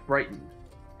 Like Brighton,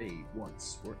 they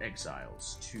once were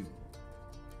exiles too.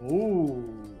 Oh,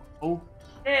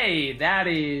 okay, that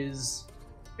is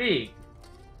big.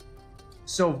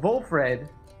 So Volfred,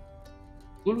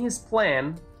 in his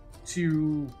plan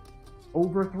to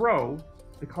overthrow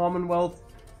the Commonwealth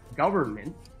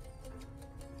government,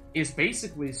 is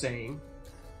basically saying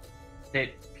that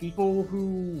people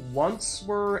who once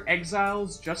were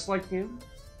exiles just like him,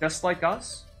 just like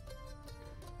us,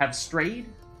 have strayed,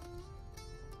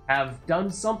 have done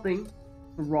something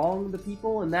to wrong the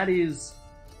people, and that is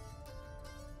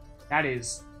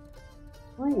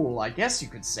cruel, I guess you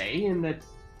could say, in that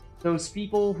those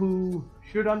people who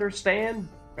should understand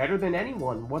better than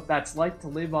anyone what that's like to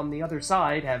live on the other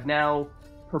side have now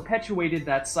perpetuated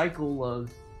that cycle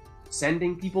of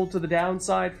sending people to the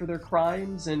downside for their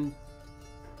crimes and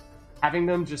having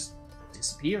them just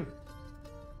disappear.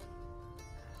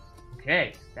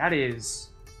 Okay, that is...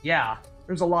 yeah,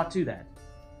 there's a lot to that.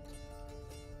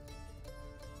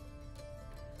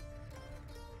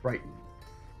 Brighton.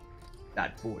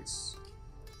 That voice.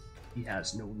 He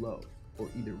has no love for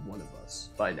either one of us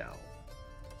by now.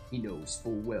 He knows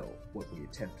full well what we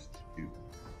attempt to do.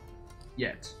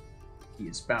 Yet, he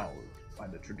is bound by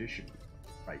the tradition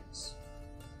of rights.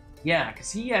 Yeah,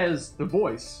 because he has the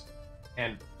voice,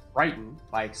 and Brighton,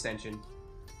 by extension,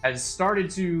 has started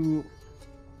to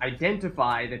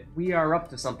identify that we are up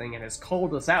to something and has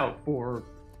called us out for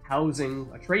housing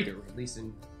a traitor, at least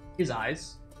in his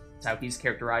eyes. That's how he's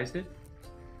characterized it.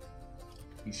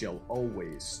 He shall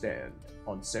always stand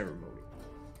on ceremony,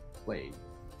 plain.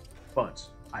 But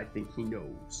I think he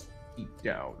knows, deep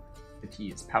down, that he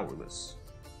is powerless.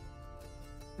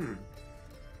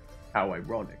 How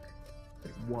ironic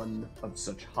that one of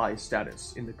such high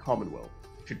status in the Commonwealth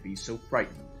should be so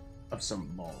frightened of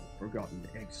some long-forgotten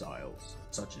exiles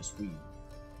such as we.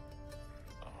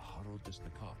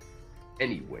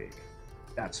 Anyway,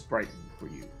 that's Brighton for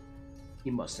you. He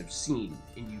must have seen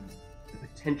in you the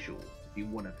potential to be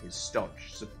one of his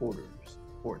staunch supporters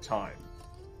for a time.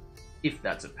 If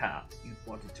that's a path you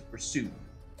wanted to pursue,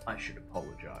 I should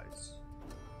apologize.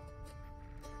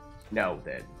 Now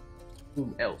then,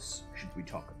 whom else should we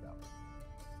talk about?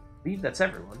 I believe that's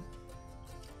everyone.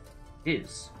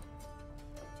 Let's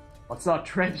not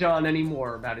dredge on any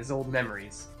more about his old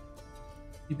memories.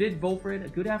 You bid Volfred a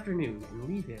good afternoon and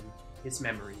leave him his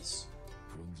memories.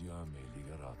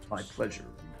 My pleasure.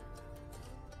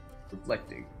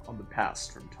 Reflecting on the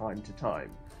past from time to time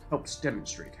helps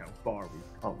demonstrate how far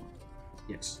we've come,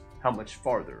 yet how much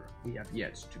farther we have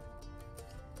yet to.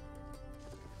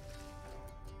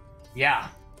 Yeah,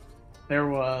 there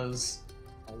was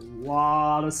a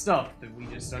lot of stuff that we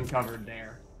just uncovered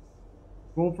there.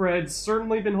 Wolfred's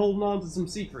certainly been holding on to some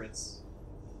secrets.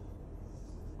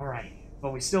 Alright,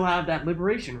 but we still have that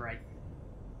liberation right.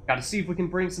 Gotta see if we can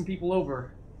bring some people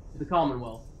over to the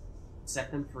Commonwealth and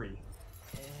set them free.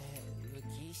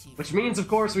 Which means, of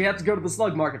course, we have to go to the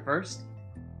slug market first.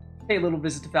 Hey, little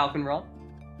visit to Falconrod.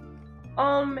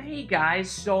 Hey guys,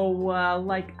 so,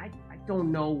 I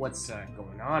don't know what's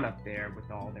going on up there with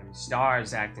all them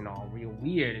stars acting all real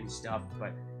weird and stuff,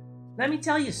 but let me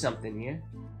tell you something here.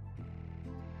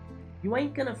 You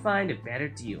ain't gonna find a better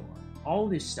deal on all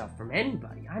this stuff from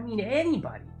anybody, I mean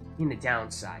anybody, in the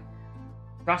downside.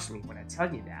 Trust me when I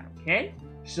tell you that, okay?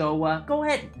 So, go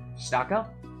ahead, stock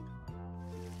up.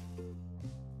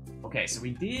 Okay, so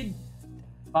we did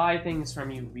buy things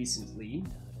from you recently.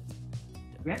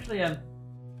 We actually have a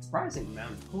surprising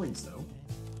amount of coins, though.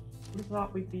 Would have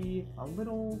thought we'd be a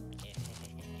little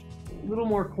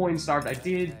more coin starved. I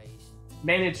did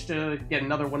manage to get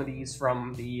another one of these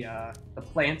from the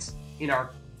plant in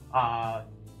our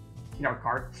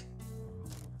cart.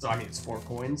 So I mean it's 4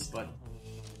 coins, but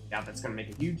yeah, that's gonna make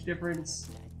a huge difference.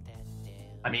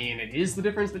 I mean, it is the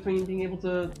difference between being able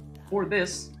to afford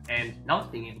this and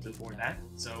not being able to afford that.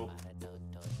 So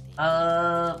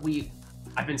I've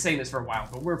been saying this for a while,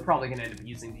 but we're probably gonna end up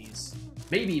using these,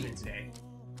 maybe even today.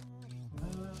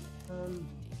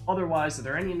 Otherwise, are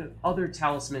there any other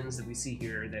talismans that we see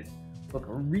here that look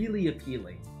really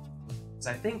appealing? Because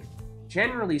I think,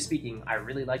 generally speaking, I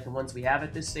really like the ones we have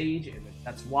at this stage, and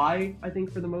that's why I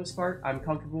think, for the most part, I'm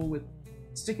comfortable with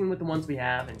sticking with the ones we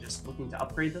have and just looking to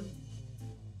upgrade them.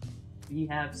 We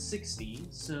have 60,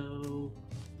 so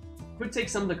could take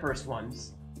some of the cursed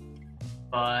ones,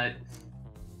 but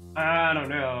I don't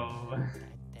know.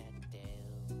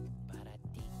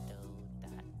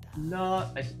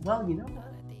 Well, you know what?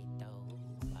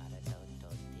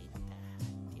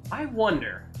 I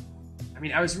wonder. I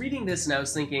mean, I was reading this and I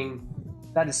was thinking,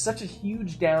 that is such a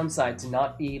huge downside to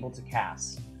not be able to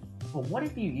cast. But what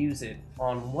if you use it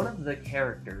on one of the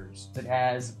characters that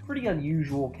has a pretty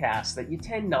unusual cast that you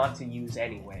tend not to use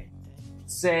anyway?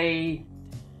 Say,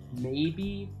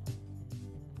 maybe,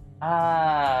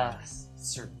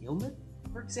 Sir Gilman,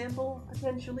 for example,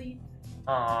 potentially?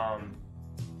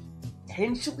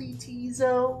 Potentially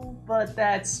Tizo, but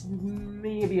that's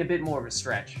maybe a bit more of a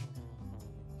stretch.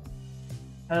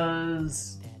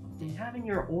 Because having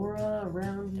your aura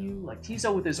around you, like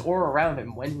Tizo with his aura around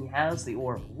him when he has the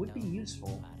aura, would be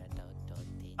useful.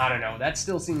 I don't know, that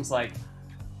still seems like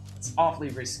it's awfully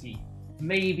risky.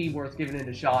 Maybe worth giving it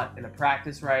a shot in a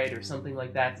practice raid or something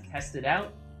like that to test it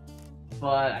out,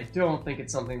 but I don't think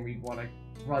it's something we'd want to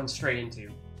run straight into.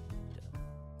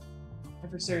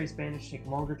 Adversary's Bandage take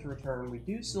longer to return. We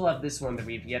do still have this one that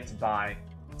we've yet to buy.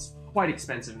 It's quite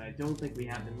expensive, and I don't think we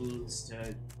have the means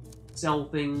to sell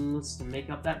things to make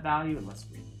up that value unless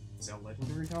we sell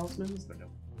legendary talismans, but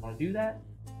don't want to do that.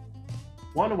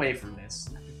 One away from this.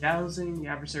 After dousing the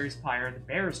adversary's Pyre, the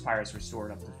bearer's Pyre is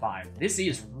restored up to 5. This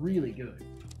is really good.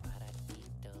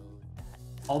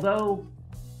 Although,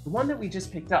 the one that we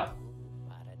just picked up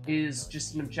is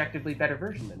just an objectively better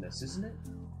version than this, isn't it?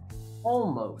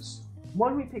 Almost.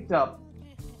 One we picked up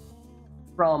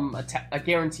from a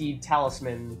guaranteed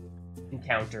talisman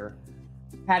encounter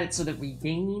had it so that we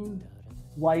gain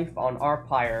life on our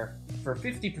Pyre for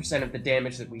 50% of the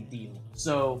damage that we deal.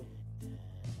 So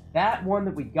that one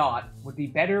that we got would be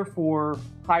better for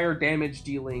higher damage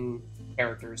dealing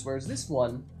characters, whereas this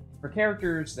one, for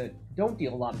characters that don't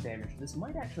deal a lot of damage, this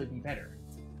might actually be better.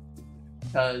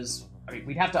 Because, I mean,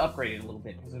 we'd have to upgrade it a little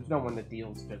bit, because there's no one that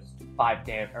deals just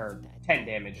 10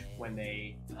 damage when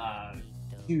they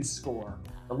do score.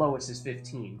 The lowest is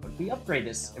 15. But if we upgrade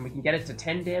this and we can get it to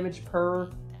 10 damage per,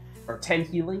 or 10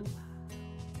 healing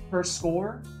per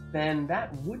score, then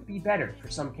that would be better for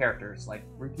some characters like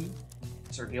Ruki,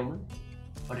 Sir Gilman.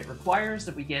 But it requires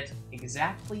that we get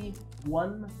exactly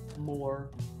 1 more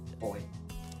coin.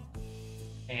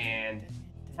 And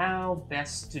how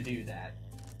best to do that?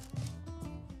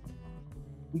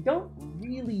 We don't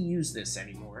really use this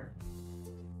anymore.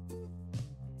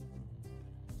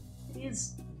 It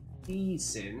is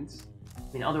decent.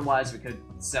 I mean, otherwise we could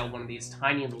sell one of these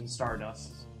tiny little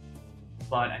Stardusts.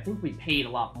 But I think we paid a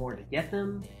lot more to get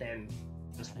them than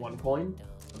just 1 coin.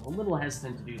 I'm a little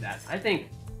hesitant to do that. I think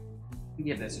we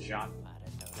give this a shot.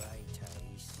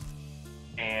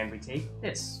 And we take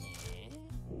this.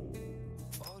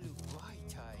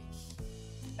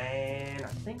 And I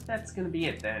think that's going to be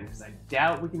it then, because I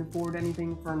doubt we can afford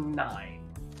anything for 9.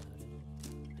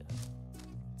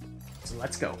 So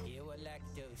let's go.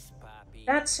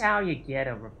 That's how you get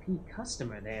a repeat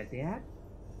customer there, Dad.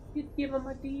 You'd give him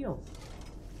a deal.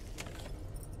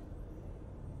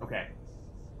 Okay.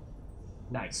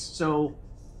 Nice. So,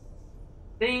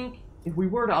 I think if we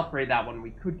were to upgrade that one,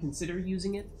 we could consider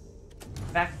using it.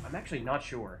 In fact, I'm actually not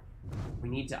sure. We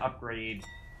need to upgrade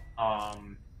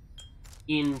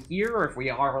in here, or if we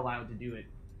are allowed to do it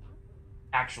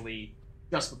actually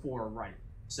just before a right.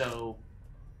 So,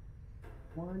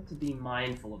 want to be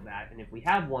mindful of that, and if we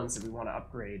have ones that we want to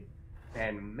upgrade,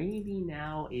 then maybe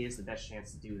now is the best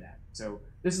chance to do that. So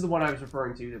this is the one I was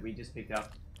referring to that we just picked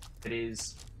up. That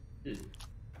is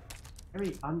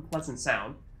very unpleasant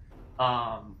sound.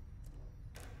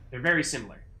 They're very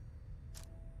similar.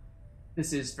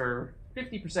 This is for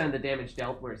 50% of the damage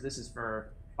dealt, whereas this is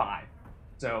for 5.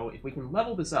 So if we can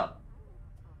level this up,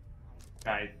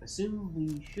 I assume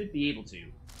we should be able to,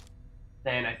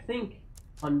 then I think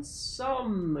on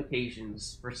some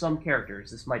occasions, for some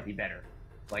characters, this might be better.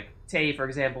 Like Tay, for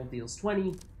example, deals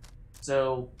 20,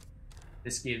 so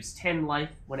this gives 10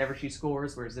 life whenever she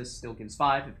scores, whereas this still gives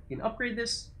 5. If we can upgrade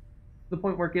this to the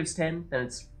point where it gives 10, then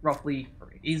it's roughly,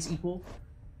 or it is equal.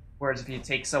 Whereas if you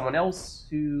take someone else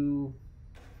who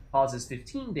causes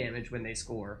 15 damage when they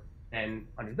score, then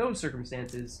under those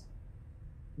circumstances,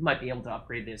 you might be able to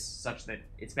upgrade this such that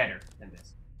it's better than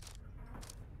this.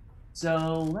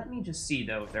 So let me just see,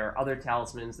 though, if there are other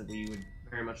talismans that we would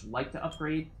very much like to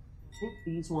upgrade. I think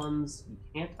these ones you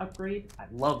can't upgrade. I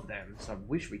love them, so I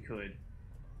wish we could.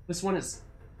 This one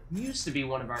used to be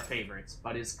one of our favorites,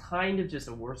 but is kind of just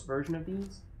a worse version of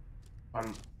these.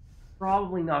 I'm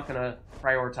probably not going to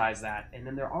prioritize that. And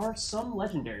then there are some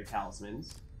legendary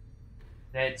talismans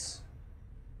that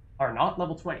are not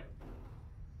level 20.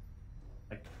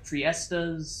 Like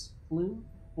Triesta's Plume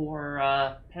for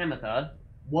Pamitha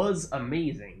was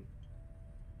amazing.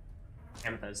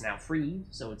 Pamitha is now freed,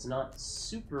 so it's not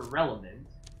super relevant.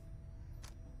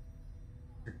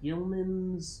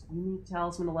 Gilman's unique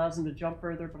talisman allows him to jump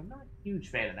further, but I'm not a huge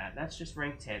fan of that. That's just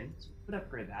rank 10, so we could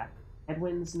upgrade that.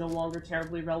 Headwind's no longer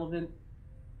terribly relevant.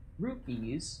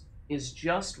 Ruki's is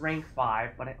just rank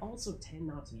 5, but I also tend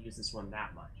not to use this one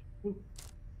that much. I think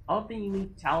of the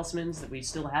unique talismans that we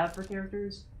still have for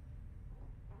characters,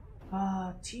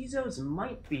 Tizo's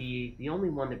might be the only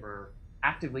one that we're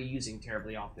actively using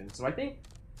terribly often. So I think,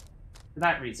 for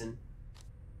that reason,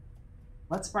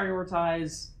 let's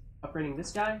prioritize upgrading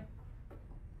this guy.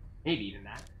 Maybe even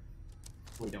that.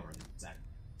 We don't really use that.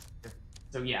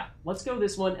 So yeah, let's go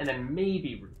this one, and then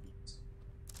maybe Rupees.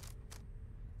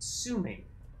 Assuming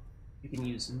you can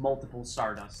use multiple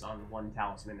Stardust on one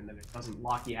talisman, and then it doesn't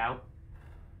lock you out,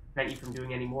 prevent you from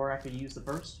doing any more after you use the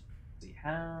first. See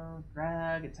how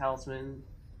drag a talisman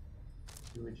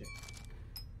to eject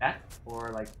that, or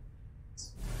like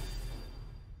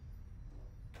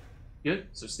good.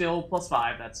 So still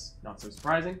 +5. That's not so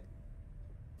surprising.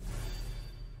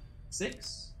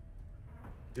 6,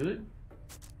 good.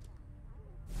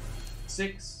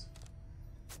 6,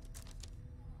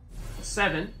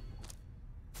 7,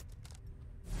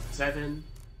 7.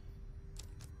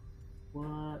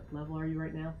 What level are you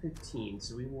right now? 15.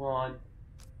 So we want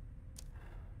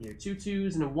either 2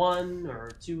 2s and a 1, or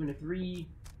a 2 and a 3.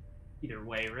 Either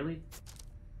way, really.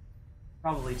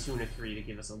 Probably 2 and a 3 to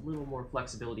give us a little more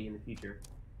flexibility in the future.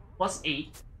 +8,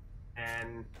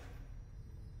 and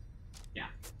yeah,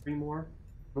 3 more.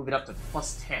 Move it up to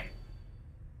 +10.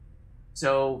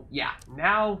 So yeah,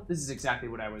 now this is exactly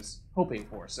what I was hoping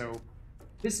for. So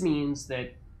this means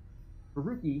that for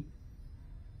Ruki,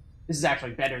 this is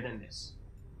actually better than this.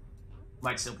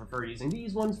 Might still prefer using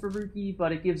these ones for Ruki,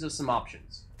 but it gives us some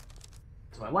options.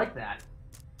 So I like that.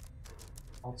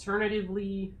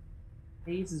 Alternatively,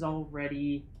 Hayes is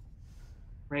already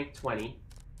rank 20.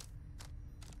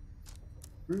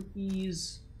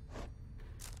 Ruki's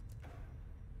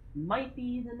might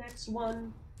be the next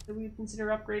one that we would consider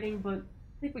upgrading, but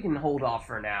I think we can hold off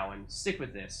for now and stick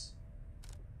with this.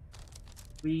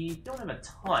 We don't have a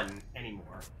ton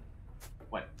anymore.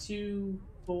 What, 2,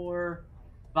 4,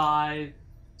 5,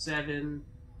 7,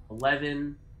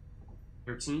 11,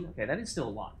 13? Okay, that is still a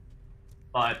lot.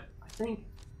 But I think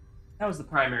that was the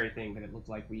primary thing that it looked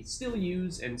like we still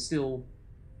use and still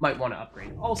might want to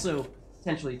upgrade. Also,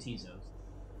 potentially Tizo's.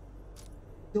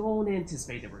 Don't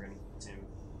anticipate that we're going to use him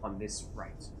on this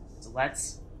right. So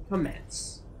let's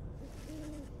commence.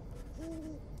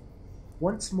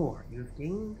 Once more, you have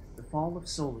gained the fall of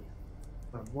Solia,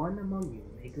 but one among you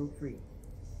may go free.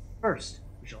 First,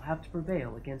 we shall have to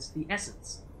prevail against the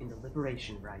Essence in the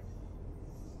Liberation Rite.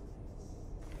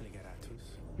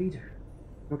 Leader,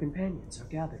 your companions are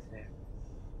gathered there,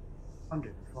 under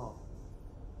the fall.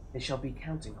 They shall be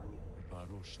counting on you.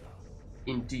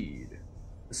 Indeed.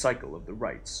 The cycle of the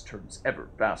rites turns ever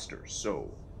faster, so,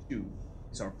 too,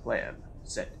 is our plan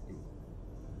set in.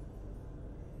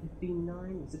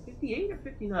 59, was it 58 or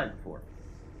 59 before?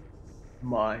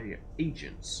 My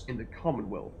agents in the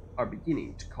Commonwealth are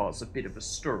beginning to cause a bit of a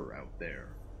stir out there,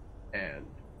 and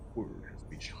word has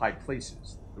reached high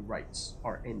places that the rites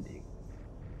are ending.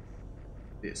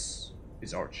 This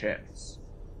is our chance,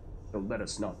 so let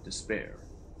us not despair.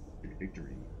 Should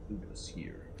victory lead us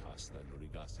here.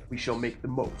 We shall make the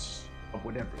most of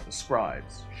whatever the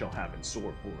scribes shall have in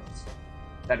store for us.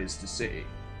 That is to say,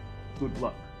 good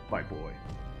luck, my boy.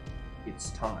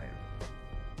 It's time.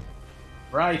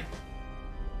 Right.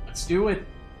 Let's do it.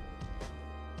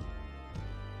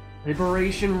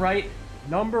 Liberation Rite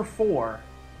number 4.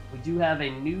 We do have a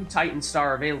new Titan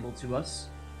Star available to us.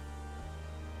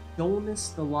 Dullness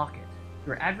the Locket.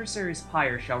 Your adversary's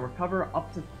Pyre shall recover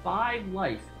up to 5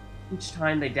 life each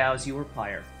time they douse you or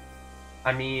Pyre.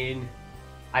 I mean,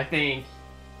 I think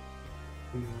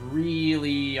we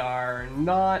really are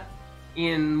not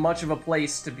in much of a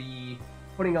place to be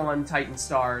putting on Titan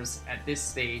Stars at this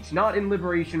stage. Not in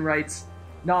Liberation Rites,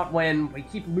 not when we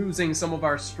keep losing some of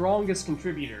our strongest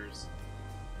contributors.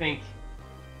 I think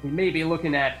we may be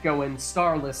looking at going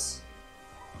starless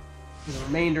for the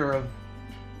remainder of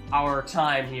our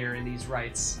time here in these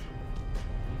rites.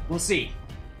 We'll see.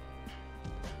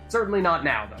 Certainly not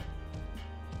now, though.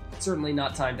 Certainly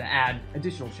not time to add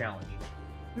additional challenge.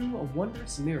 Through a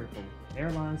wondrous miracle,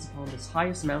 there lies upon this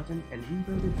highest mountain and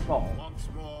inverted fall. Once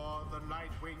more, the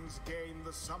Nightwings gain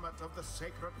the summit of the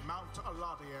sacred Mount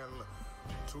Aladiel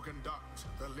to conduct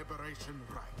the Liberation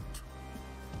Rite.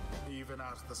 Even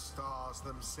as the stars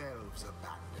themselves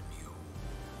abandon you.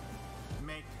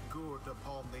 Make good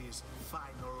upon these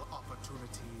final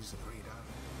opportunities, reader.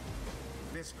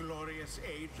 This glorious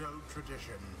age-old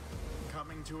tradition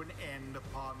coming to an end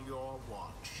upon your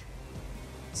watch.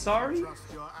 Sorry? Trust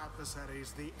your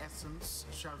adversaries, the essence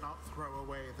shall not throw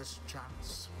away this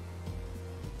chance.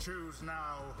 Choose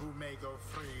now who may go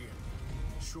free,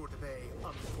 should they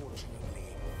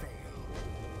unfortunately fail.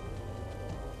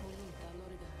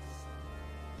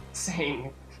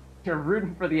 Saying, you're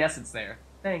rooting for the essence there.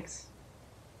 Thanks.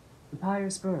 The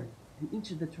pyres burn, and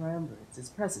each of the triumvirates is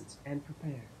present and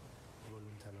prepared.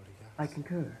 I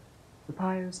concur. The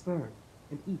pyres burn,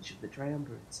 and each of the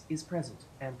triumvirates is present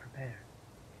and prepared.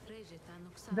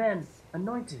 Then,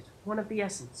 anointed, one of the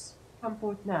essence, come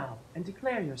forth now and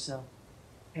declare yourself.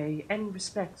 Pay any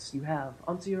respects you have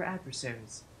unto your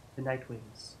adversaries, the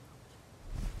Nightwings.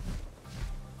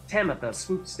 Tamitha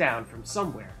swoops down from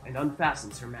somewhere and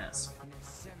unfastens her mask.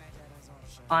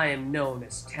 I am known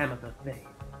as Tamitha Thane.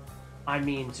 I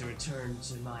mean to return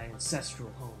to my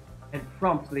ancestral home and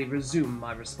promptly resume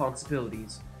my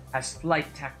responsibilities as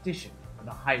flight tactician for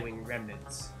the Highwing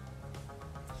remnants.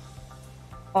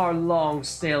 Our long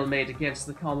stalemate against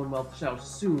the Commonwealth shall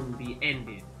soon be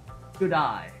ended. Good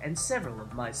I and several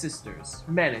of my sisters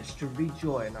managed to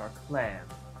rejoin our clan.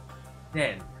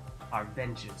 Then our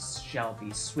vengeance shall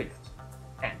be swift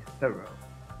and thorough.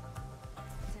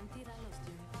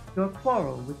 Your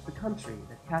quarrel with the country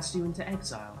that cast you into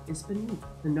exile is beneath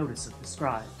the notice of the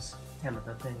scribes,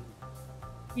 Tamitha Thane.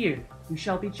 Here you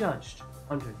shall be judged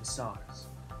under the stars.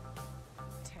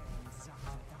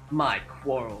 My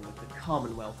quarrel with the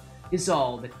Commonwealth is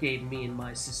all that gave me and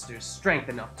my sisters strength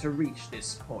enough to reach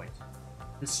this point.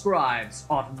 The scribes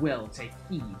ought well take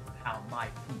heed of how my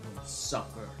people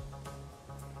suffer.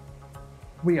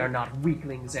 We are not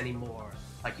weaklings anymore,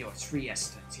 like your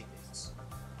Trieste tidbits.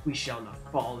 We shall not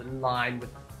fall in line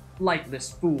with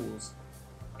lightless fools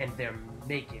and their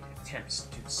naked attempts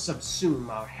to subsume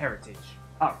our heritage,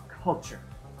 our culture.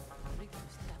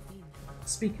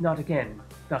 Speak not again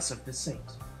thus of the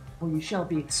saint, or you shall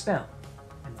be expelled,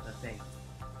 Tamitha Thane.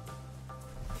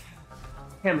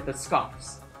 Tamitha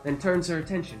scoffs, then turns her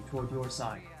attention toward your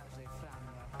side.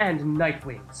 And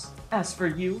Nightwings, as for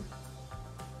you,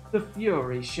 the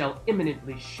Fury shall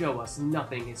imminently show us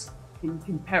nothing is in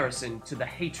comparison to the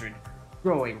hatred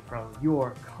growing from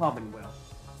your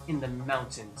Commonwealth in the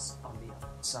mountains on the other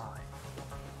side.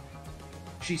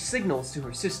 She signals to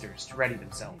her sisters to ready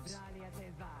themselves.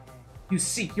 You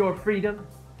seek your freedom?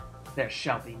 There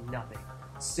shall be nothing,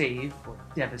 save for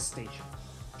devastation,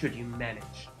 should you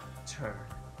manage to turn.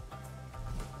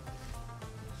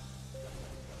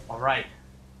 Alright.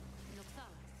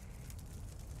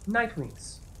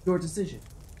 Nightwings, your decision.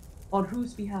 On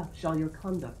whose behalf shall you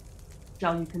conduct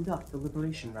the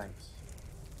Liberation Rite?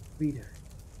 Reader,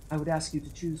 I would ask you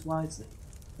to choose wisely,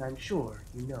 and I'm sure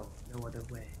you know no other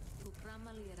way.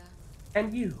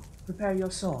 And you, prepare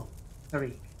your song,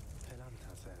 Tariq.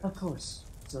 Of course,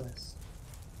 Celeste.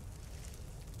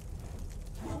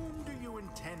 Whom do you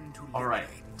intend to Alright.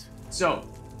 liberate? So,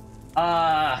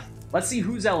 let's see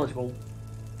who's eligible.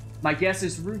 My guess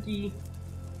is Ruki,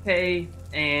 Pei,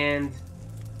 and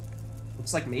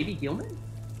looks like maybe Gilman?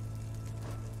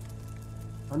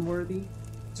 Unworthy?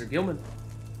 Sir Gilman.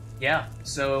 Yeah,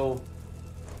 so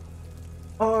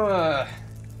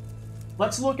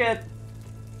let's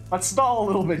stall a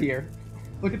little bit here.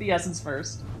 Look at the essence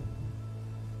first.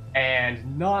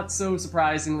 And not so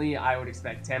surprisingly, I would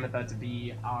expect Tamitha to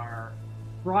be our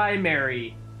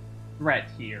primary threat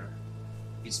here.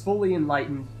 She's fully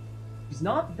enlightened. She's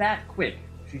not that quick.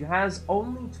 She has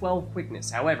only 12 quickness.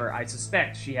 However, I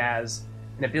suspect she has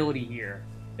an ability here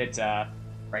that,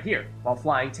 right here. While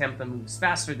flying, Tamitha moves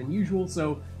faster than usual,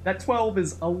 so that 12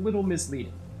 is a little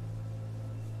misleading.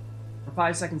 For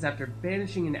 5 seconds after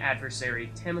banishing an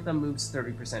adversary, Tamitha moves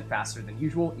 30% faster than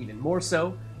usual, even more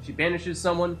so. She banishes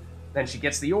someone, then she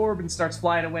gets the orb and starts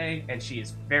flying away, and she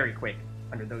is very quick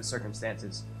under those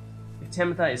circumstances. If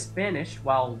Tamitha is banished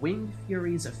while Winged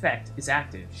Fury's effect is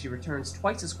active, she returns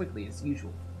twice as quickly as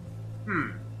usual.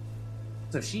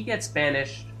 So if she gets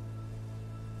banished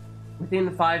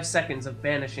within 5 seconds of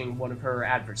banishing one of her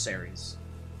adversaries,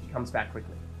 she comes back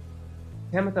quickly.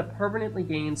 Tamitha permanently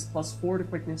gains +4 to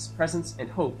quickness, presence, and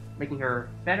hope, making her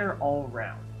better all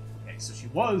round. Okay, so she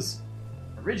was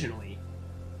originally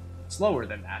slower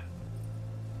than that.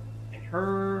 And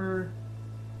her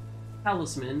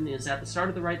talisman is at the start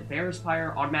of the right. The Bear's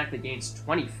Pyre automatically gains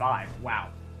 25. Wow.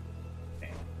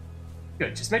 Okay.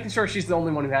 Good. Just making sure she's the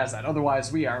only one who has that.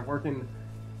 Otherwise, we are working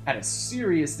at a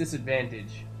serious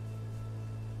disadvantage.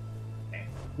 Okay.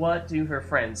 What do her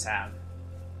friends have?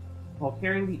 While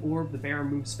carrying the orb, the bear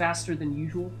moves faster than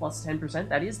usual, +10%.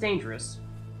 That is dangerous.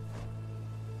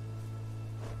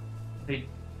 They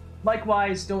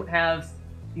likewise don't have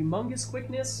humongous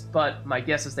quickness, but my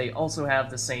guess is they also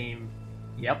have the same,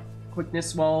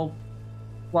 quickness while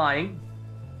flying.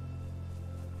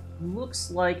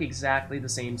 Looks like exactly the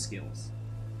same skills.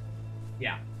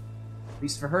 Yeah. At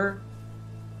least for her,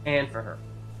 and for her.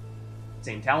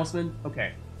 Same talisman?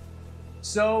 Okay.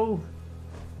 So,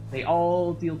 they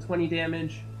all deal 20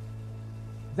 damage.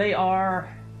 They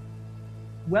are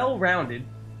well-rounded,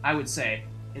 I would say,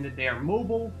 in that they are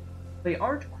mobile. They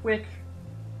aren't quick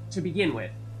to begin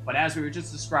with, but as we were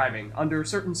just describing, under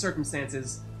certain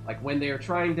circumstances, like when they are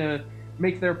trying to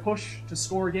make their push to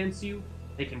score against you,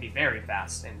 they can be very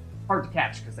fast and hard to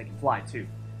catch because they can fly too.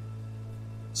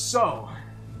 So,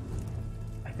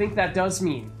 I think that does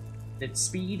mean that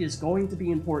speed is going to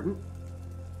be important,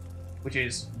 which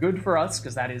is good for us,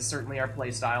 because that is certainly our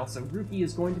playstyle. So Ruki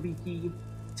is going to be key,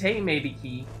 Tay may be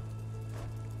key,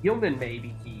 Gilman may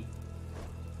be key.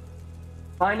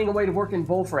 Finding a way to work in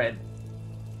Volfred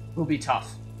will be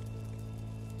tough.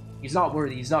 He's not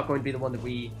worthy, he's not going to be the one that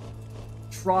we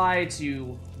try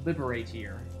to liberate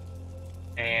here.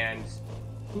 And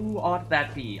who ought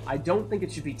that be? I don't think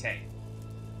it should be Tay.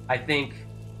 I think,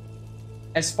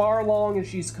 as far along as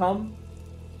she's come,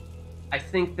 I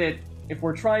think that if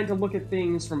we're trying to look at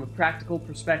things from a practical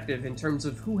perspective in terms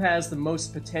of who has the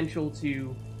most potential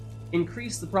to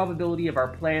increase the probability of our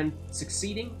plan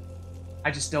succeeding,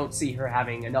 I just don't see her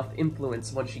having enough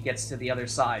influence once she gets to the other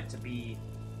side to be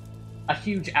a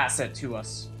huge asset to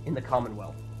us in the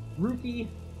Commonwealth. Ruki,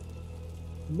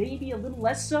 maybe a little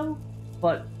less so,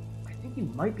 but I think you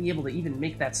might be able to even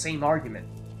make that same argument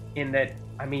in that,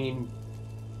 I mean,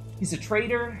 he's a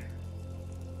traitor.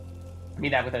 I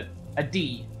mean that with a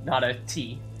D, not a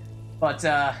T. But,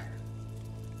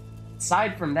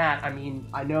 aside from that, I mean,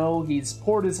 I know he's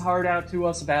poured his heart out to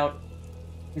us about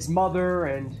his mother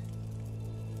and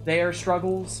their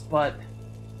struggles, but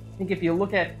I think if you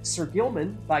look at Sir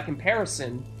Gilman, by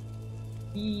comparison,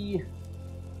 he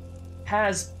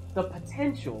has the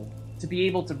potential to be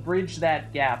able to bridge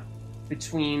that gap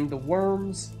between the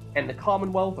Worms and the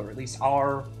Commonwealth, or at least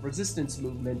our resistance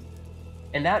movement,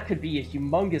 and that could be a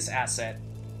humongous asset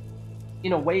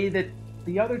in a way that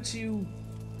the other two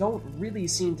don't really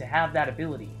seem to have that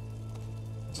ability.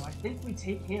 So I think we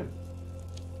take him.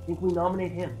 I think we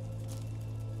nominate him.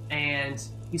 And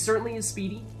he certainly is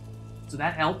speedy, so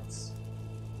that helps.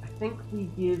 I think we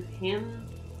give him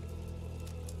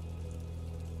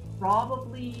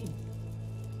probably...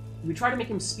 Do we try to make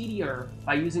him speedier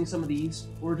by using some of these,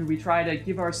 or do we try to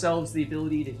give ourselves the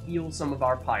ability to heal some of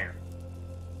our Pyre?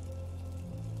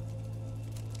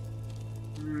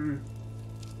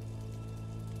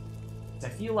 I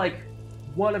feel like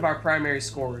one of our primary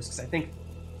scorers, because I think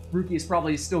Ruki is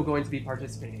probably still going to be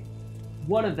participating,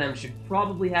 one of them should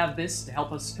probably have this to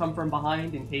help us come from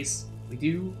behind in case we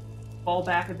do fall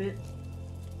back a bit.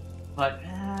 But,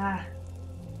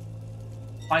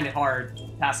 find it hard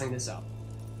passing this up.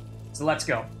 So let's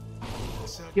go.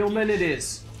 Gilman it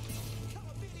is.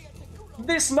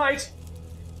 This knight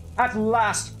at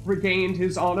last regained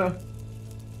his honor.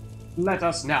 Let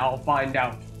us now find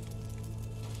out.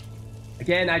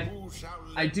 Again,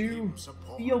 I do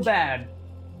feel bad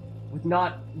with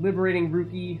not liberating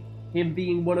Ruki, him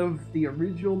being one of the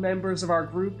original members of our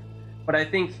group, but I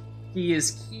think he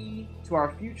is key to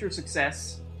our future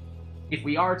success if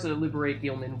we are to liberate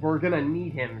Gilman, we're gonna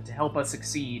need him to help us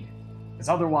succeed. Because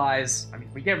otherwise, I mean,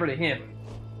 if we get rid of him,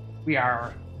 we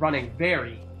are running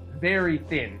very, very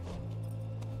thin.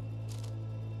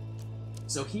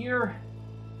 So here,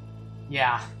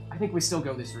 yeah, I think we still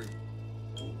go this route.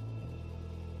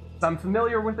 So I'm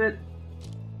familiar with it.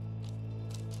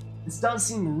 This does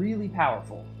seem really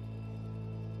powerful.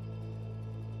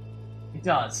 It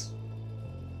does.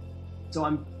 So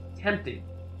I'm tempted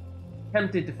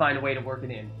to find a way to work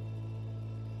it in.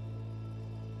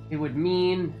 It would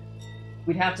mean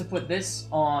we'd have to put this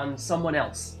on someone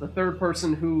else. The third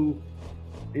person who,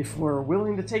 if we're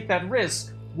willing to take that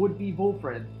risk, would be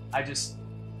Wolfred. I just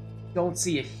don't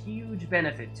see a huge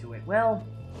benefit to it. Well,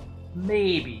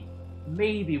 maybe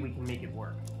we can make it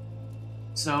work.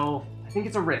 So, I think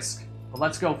it's a risk, but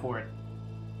let's go for it.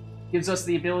 Gives us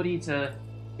the ability to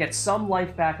get some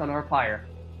life back on our Pyre.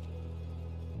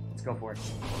 Let's go for it.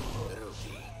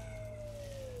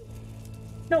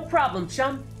 No problem,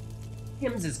 chum.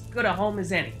 Him's as good a home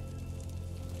as any.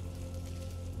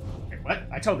 Wait, what?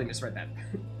 I totally misread that.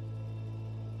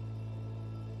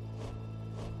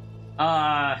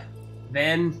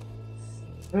 Then...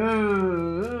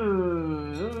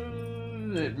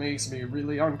 it makes me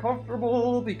really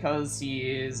uncomfortable because he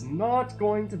is not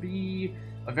going to be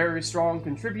a very strong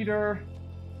contributor,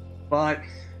 but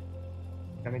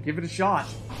I'm gonna give it a shot.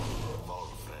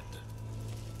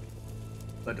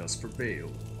 Let us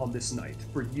prevail on this night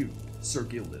for you, Sir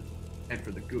Gildan, and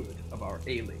for the good of our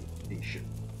ailing nation.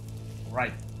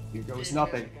 Right, here goes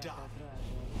nothing.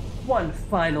 One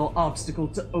final obstacle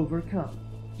to overcome.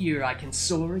 Here I can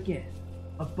soar again,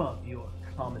 above your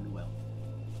commonwealth.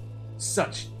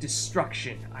 Such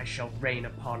destruction I shall rain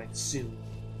upon it soon.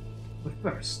 But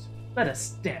first, let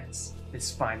us dance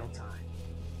this final time.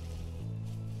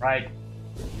 Right,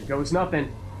 here goes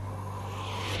nothing.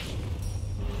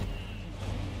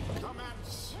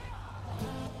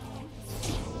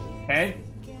 Okay,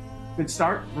 good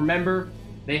start. Remember,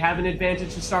 they have an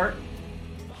advantage to start.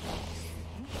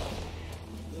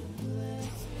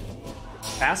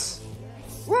 Pass.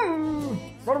 Woo!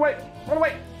 Run away! Run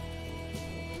away!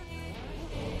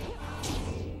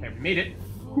 Okay, we made it.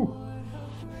 Whew.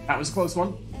 That was a close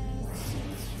one.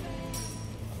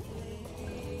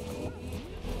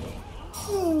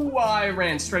 Ooh, I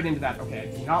ran straight into that.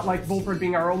 Okay, I do not like Wolfred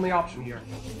being our only option here.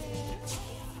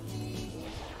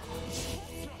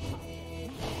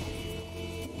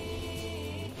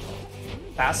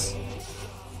 Pass.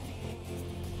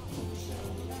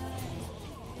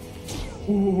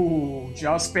 Ooh,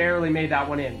 just barely made that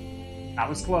one in. That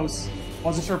was close.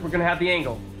 Wasn't sure if we're gonna have the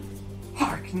angle.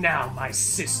 Hark now, my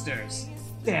sisters.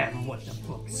 Damn what the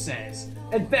book says.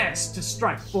 Advance to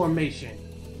strike formation.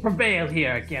 Prevail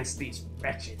here against these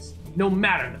wretches, no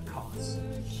matter the cost.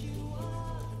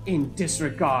 In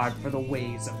disregard for the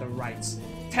ways of the rights,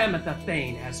 Tamitha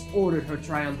Thane has ordered her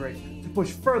triumvirate to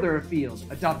push further afield,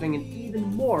 adopting an even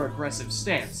more aggressive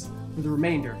stance for the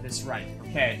remainder of this rite.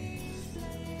 Okay.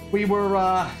 We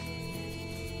were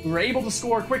able to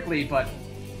score quickly, but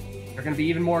they're gonna be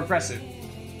even more aggressive.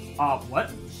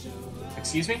 What?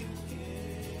 Excuse me?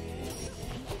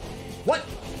 What?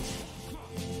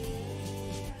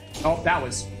 Oh, that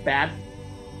was bad.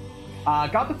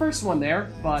 Got the first one there,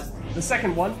 but the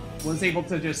second one was able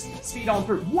to just speed on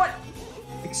through. What?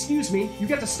 Excuse me, you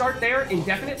get to start there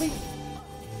indefinitely?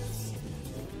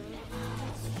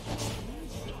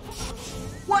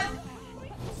 What?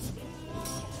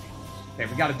 Okay,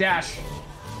 we got a dash.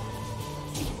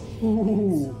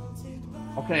 Ooh.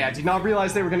 Okay, I did not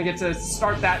realize they were gonna get to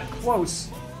start that close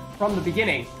from the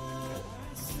beginning.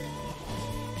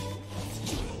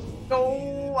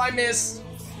 Oh, I missed.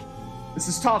 This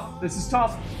is tough. This is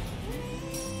tough.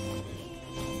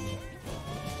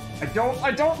 I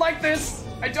don't like this.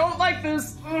 I don't like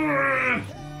this. Ugh.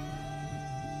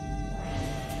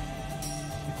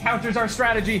 It counters our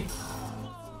strategy.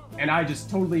 And I just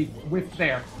totally whiffed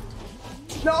there.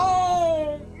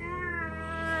 No!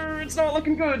 It's not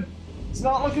looking good. It's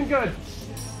not looking good.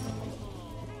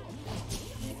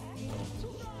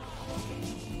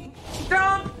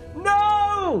 Jump!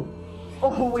 No!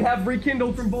 Oh, we have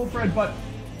rekindled from Wolfred, but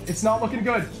it's not looking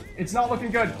good. It's not looking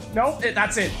good. Nope,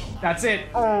 that's it. That's it.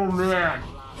 Oh, man.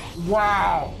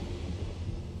 Wow.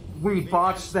 We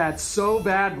botched that so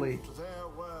badly.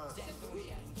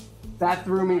 That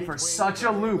threw me for such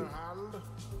a loop.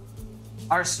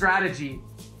 Our strategy,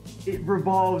 it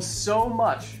revolves so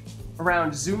much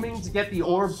around zooming to get the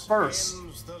orb first,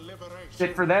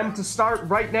 that for them to start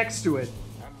right next to it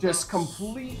just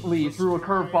completely threw a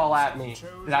curveball at me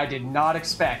that I did not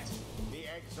expect.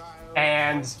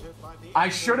 And I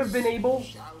should have been able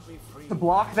to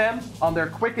block them on their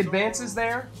quick advances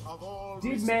there.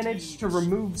 Did manage to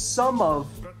remove some of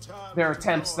their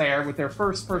attempts there with their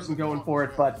first person going for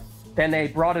it, but then they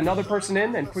brought another person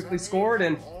in and quickly scored,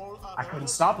 and I couldn't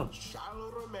stop them.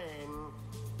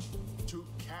 To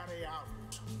carry out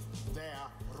their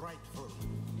rightful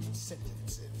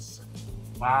sentences.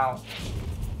 Wow.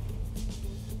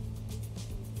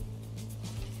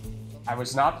 I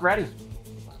was not ready.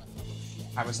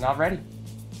 I was not ready.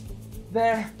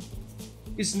 There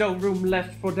is no room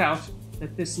left for doubt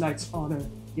that this knight's honor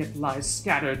yet lies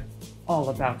scattered all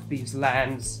about these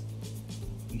lands.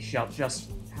 We shall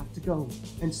just have to go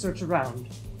and search around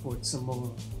for it some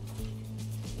more.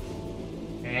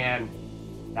 And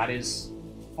that is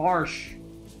harsh.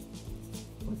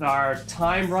 With our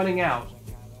time running out,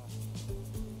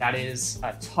 that is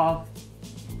a tough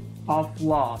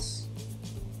loss.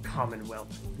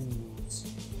 Commonwealth fools.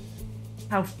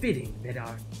 How fitting that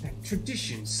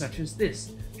traditions such as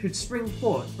this should spring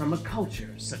forth from a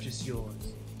culture such as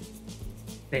yours.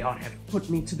 They ought to have put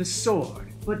me to the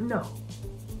sword, but no.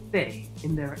 They,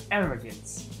 in their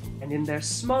arrogance and in their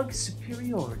smug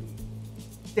superiority,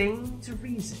 deign to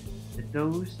reason that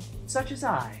those such as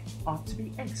I ought to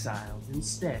be exiled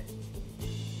instead.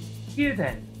 Here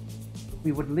then,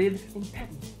 we would live in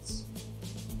penitence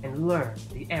and learn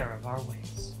the error of our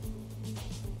ways.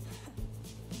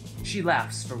 She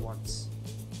laughs for once,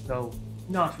 though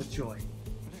not with joy.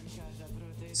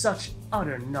 Such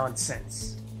utter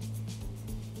nonsense.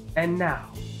 And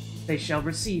now, they shall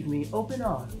receive me open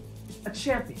armed, a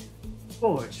champion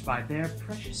forged by their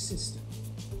precious system.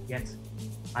 Yet,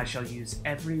 I shall use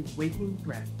every waking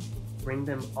breath to bring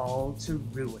them all to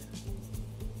ruin.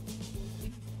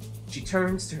 She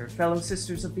turns to her fellow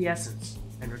sisters of the Essence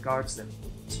and regards them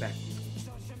with respect.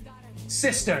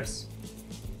 Sisters!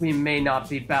 We may not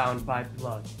be bound by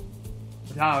blood,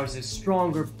 but ours is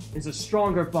a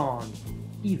stronger bond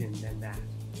even than that.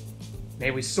 May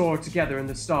we soar together in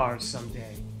the stars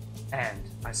someday, and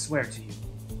I swear to you,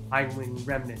 Hindwing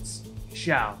remnants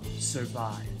shall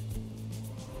survive.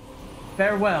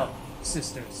 Farewell,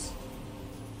 sisters.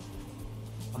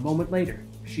 A moment later,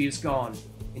 she is gone,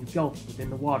 engulfed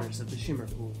within the waters of the Shimmer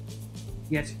Pool.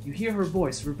 Yet you hear her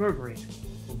voice reverberate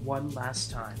for one last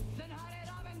time.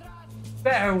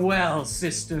 Farewell,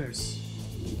 sisters!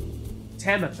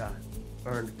 Tamitha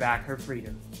earned back her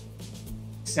freedom.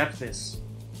 Accept this,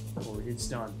 or it is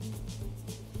done.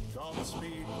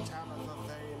 Godspeed, Tamitha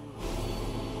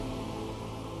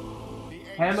Thane.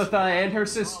 Tamitha and her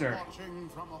sister. Watching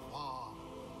from afar.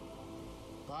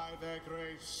 By their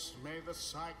grace, may the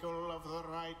cycle of the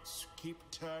rites keep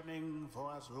turning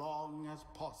for as long as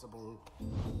possible.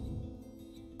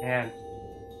 And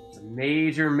it's a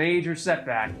major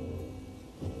setback.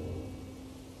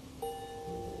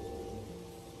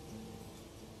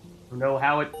 Don't know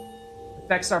how it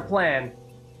affects our plan,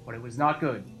 but it was not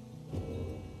good.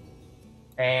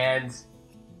 And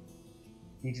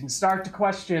you can start to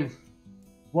question,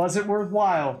 was it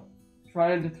worthwhile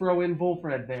trying to throw in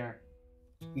Volfred there?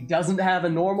 He doesn't have a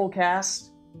normal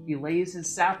cast. He lays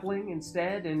his sapling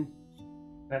instead, and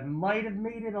that might have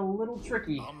made it a little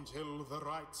tricky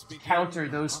to counter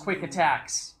those quick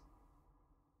attacks.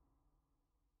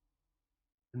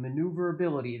 The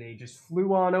maneuverability, they just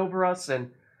flew on over us,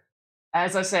 and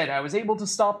as I said, I was able to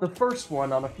stop the first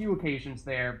one on a few occasions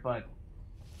there, but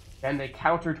then they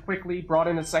countered quickly, brought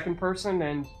in a second person,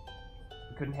 and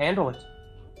we couldn't handle it.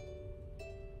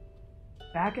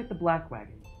 Back at the Black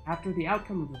Wagon, after the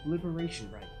outcome of the Liberation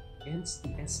Rite against the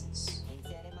Essence.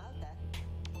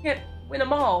 Can't win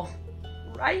them all,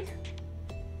 right?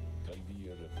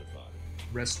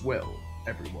 Rest well,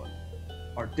 everyone.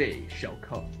 Our day shall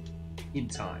come, in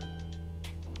time.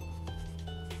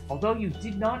 Although you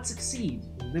did not succeed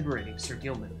in liberating Sir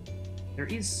Gilman, there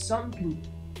is some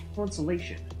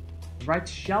consolation. The rites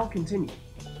shall continue,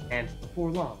 and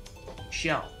before long, you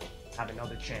shall have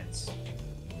another chance.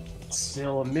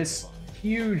 Still a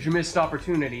huge missed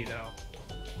opportunity, though.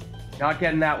 Not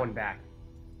getting that one back.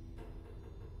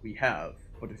 We have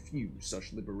but a few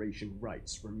such liberation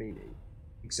rites remaining.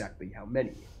 Exactly how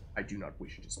many, I do not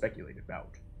wish to speculate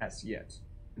about, as yet,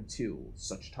 until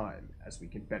such time as we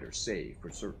can better say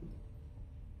for certain.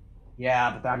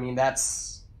 Yeah, but I mean,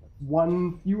 that's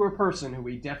one fewer person who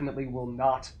we definitely will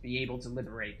not be able to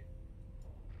liberate.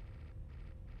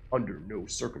 Under no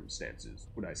circumstances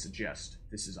would I suggest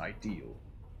this is ideal.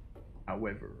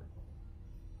 However,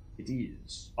 it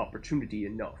is opportunity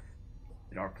enough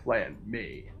that our plan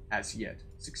may, as yet,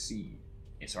 succeed.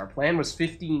 Yes, our plan was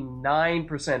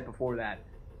 59% before that.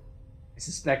 I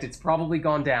suspect it's probably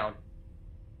gone down.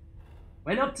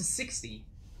 Went up to 60.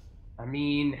 I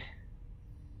mean,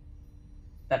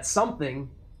 that something,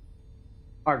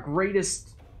 our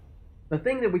greatest, the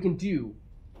thing that we can do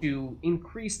to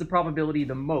increase the probability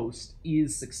the most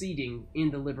is succeeding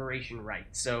in the liberation rite.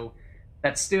 So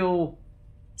that still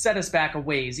set us back a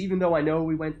ways, even though I know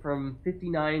we went from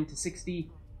 59 to 60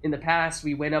 in the past.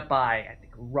 We went up by, I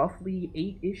think, roughly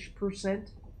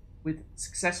 8-ish% with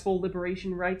successful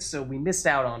liberation rites, so we missed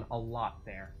out on a lot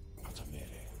there.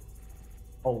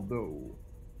 Although,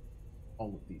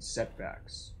 all of these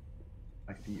setbacks,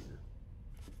 I fear.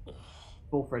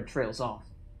 Wolfred trails off,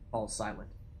 falls silent.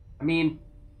 I mean,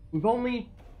 we've only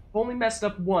messed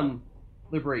up one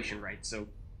liberation rite, so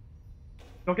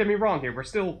don't get me wrong here. We're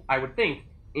still, I would think,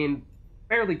 in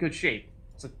fairly good shape.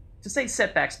 So to say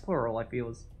setbacks plural, I feel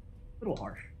is a little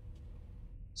harsh.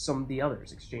 Some of the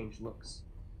others exchange looks.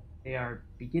 They are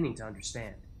beginning to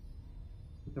understand.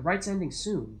 With the rites ending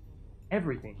soon,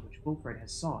 everything which Wolfred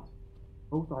has sought,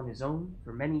 both on his own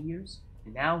for many years,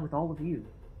 and now with all of you,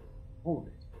 all of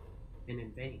it, been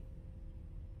in vain.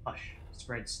 Hush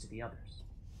spreads to the others.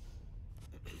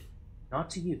 Not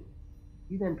to you.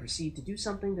 You then proceed to do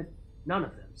something that none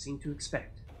of them seem to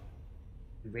expect.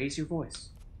 You raise your voice.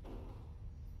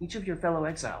 Each of your fellow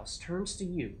exiles turns to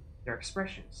you, their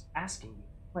expressions asking you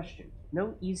a question.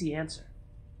 No easy answer.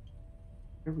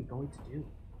 What are we going to do?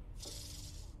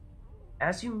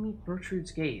 As you meet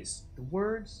Bertrude's gaze, the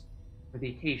words for the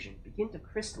occasion begin to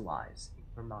crystallize in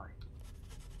your mind.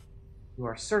 You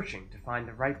are searching to find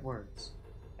the right words,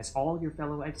 as all your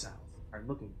fellow exiles are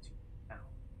looking to you now.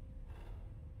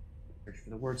 Search for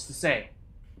the words to say.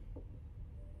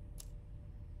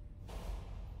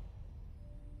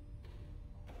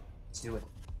 Let's do it.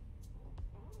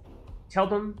 Tell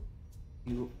them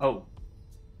you... Oh.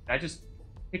 Did I just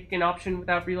pick an option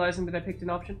without realizing that I picked an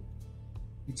option?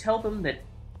 You tell them that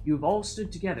you have all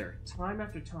stood together time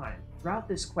after time throughout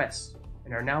this quest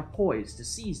and are now poised to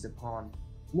seize upon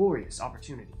glorious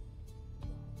opportunity.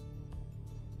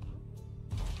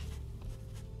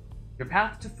 Your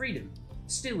path to freedom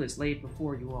still is laid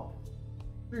before you all.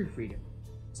 True freedom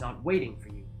is not waiting for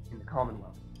you in the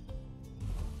Commonwealth.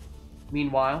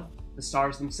 Meanwhile, the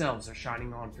stars themselves are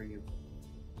shining on for you.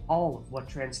 All of what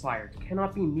transpired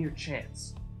cannot be mere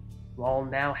chance. You all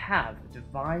now have a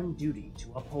divine duty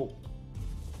to uphold.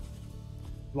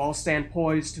 You all stand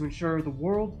poised to ensure the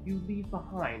world you leave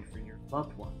behind for your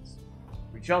loved ones,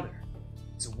 for each other,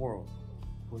 is a world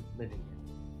worth living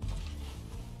in.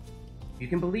 You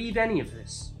can believe any of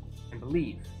this, and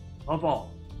believe, above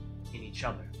all, in each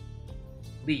other.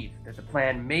 Believe that the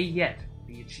plan may yet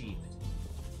be achieved.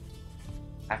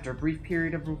 After a brief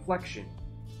period of reflection,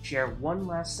 share one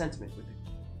last sentiment with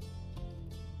you.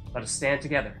 Let us stand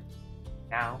together,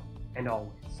 now and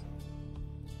always.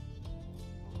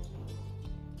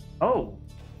 Oh,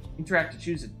 Interact to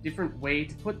choose a different way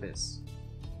to put this.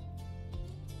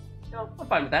 No, I'm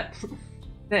fine with that.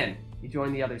 Then, you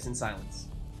join the others in silence.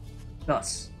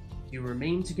 Thus, you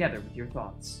remain together with your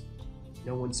thoughts.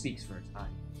 No one speaks for a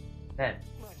time. Then,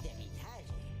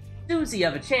 doozy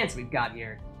of a chance we've got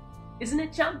here. Isn't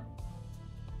it, chum?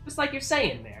 Just like you're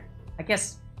saying there. I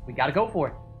guess we gotta go for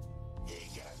it.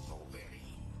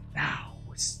 Thou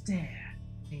wouldst dare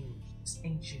change this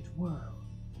ancient world,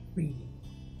 reading.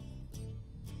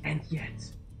 And yet,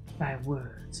 thy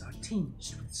words are tinged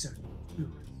with certain truth.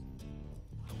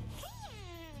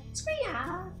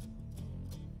 Sweetheart!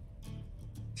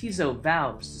 Tizo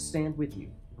vows to stand with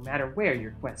you, no matter where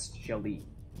your quest shall lead.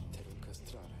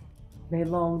 May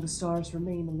long the stars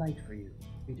remain a light for you,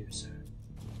 reader sir.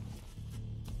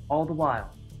 All the while,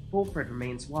 Wolfred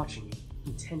remains watching you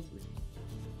intently.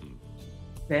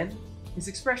 Then, his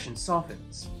expression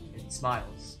softens, and he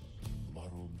smiles.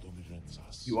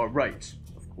 You are right,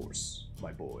 of course,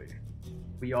 my boy.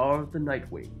 We are the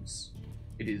Nightwings.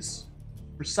 It is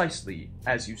precisely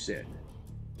as you said.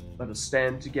 Let us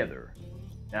stand together,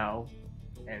 now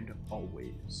and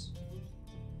always.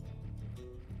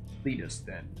 Lead us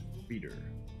then, reader,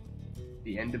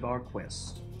 the end of our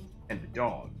quest, and the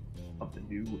dawn of the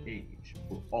new age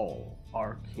for all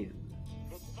our kin.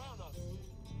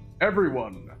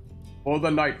 Everyone, for the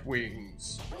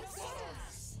Nightwings!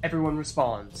 Everyone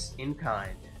responds in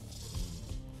kind.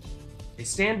 They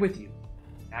stand with you,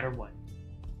 no matter what.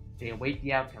 They await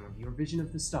the outcome of your vision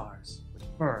of the stars, which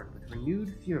burn with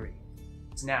renewed fury.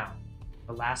 It's now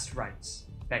the last rites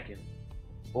beckon.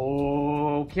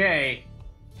 Okay.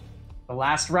 The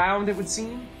last round, it would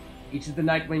seem. Each of the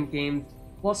Nightwing gained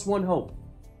 +1 hope,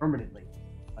 permanently.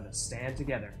 Let us stand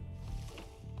together.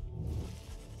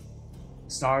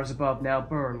 The stars above now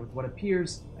burn with what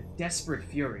appears a desperate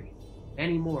fury.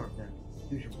 Many more of them,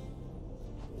 as usual.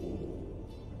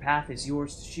 Your path is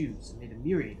yours to choose amid a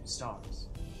myriad of stars.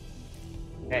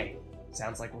 Hey,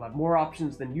 sounds like we'll have more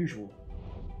options than usual.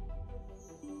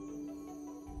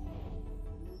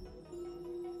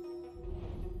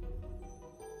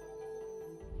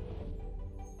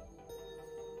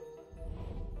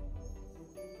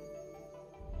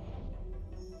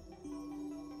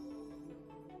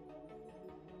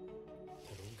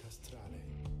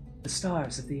 The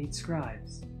stars of the 8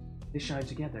 scribes, they shine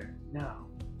together, now,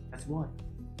 as one.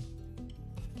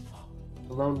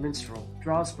 The lone minstrel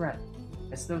draws breath,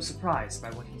 as though surprised by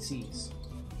what he sees.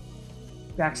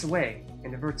 He backs away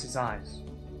and averts his eyes.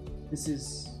 This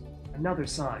is another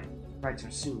sign rites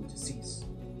are soon to cease.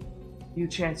 Few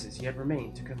chances yet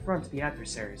remain to confront the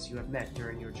adversaries you have met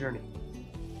during your journey.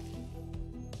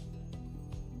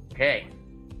 Okay,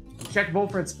 check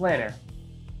Wolfred's planner.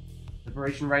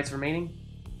 Liberation rites remaining?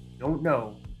 Don't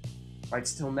know.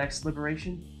 Rights till next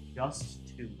liberation?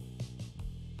 Just 2.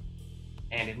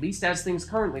 And at least as things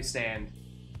currently stand,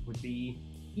 would be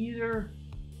either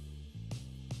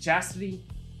Chastity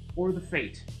or the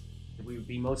Fate that we would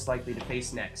be most likely to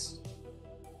face next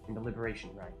in the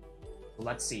Liberation Rite. So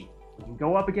let's see. We can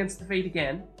go up against the Fate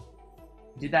again.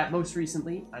 We did that most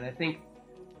recently, and I think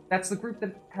that's the group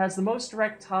that has the most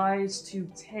direct ties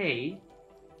to Tay.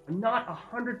 I'm not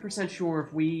 100% sure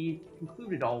if we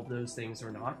concluded all of those things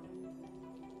or not.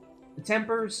 The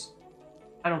Tempers,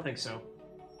 I don't think so.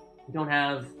 We don't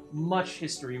have much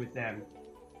history with them.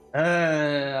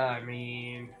 I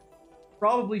mean,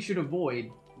 probably should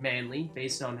avoid Manly,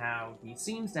 based on how he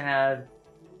seems to have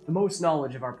the most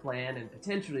knowledge of our plan and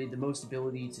potentially the most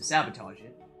ability to sabotage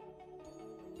it.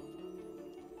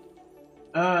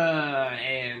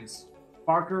 And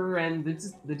Barker and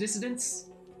the Dissidents,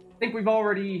 I think we've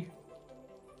already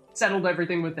settled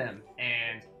everything with them,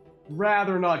 and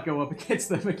rather not go up against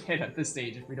them again at this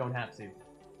stage if we don't have to.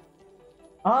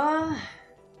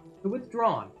 The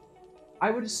Withdrawn. I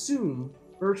would assume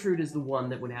Gertrude is the one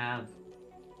that would have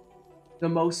the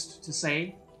most to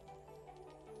say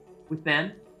with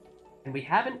them, and we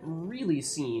haven't really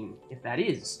seen if that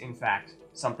is, in fact,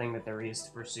 something that there is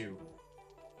to pursue.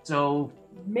 So,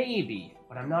 maybe,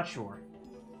 but I'm not sure.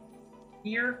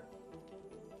 Here,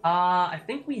 I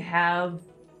think we have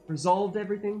resolved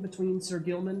everything between Sir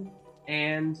Gilman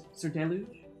and Sir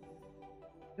Deluge.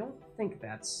 I don't think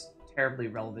that's terribly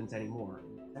relevant anymore.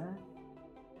 Is that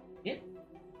it?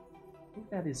 I think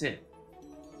that is it.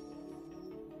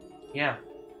 Yeah,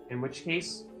 in which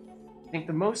case, I think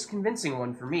the most convincing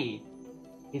one for me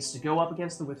is to go up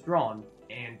against the Withdrawn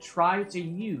and try to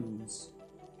use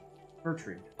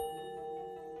Gertrude.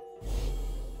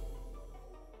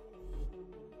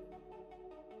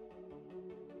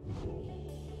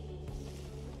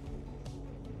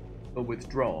 The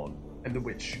Withdrawn and the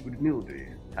witch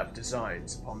Udmilde have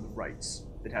designs upon the rites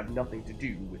that have nothing to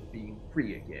do with being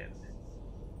free again.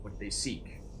 What they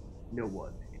seek, no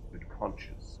one in good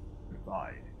conscience could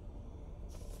abide.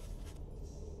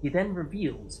 He then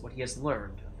reveals what he has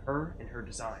learned of her and her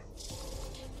design.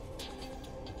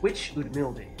 Witch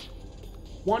Udmilde,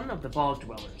 one of the Bog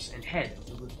Dwellers and head of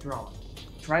the Withdrawn,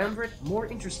 triumvirate more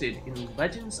interested in the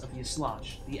legends of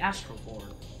Yislach, the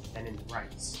Astralborn, than in the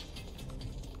rites.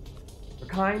 Her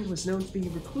kind was known to be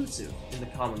reclusive in the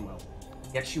Commonwealth,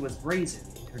 yet she was brazen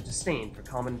in her disdain for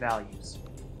common values.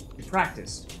 She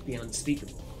practiced the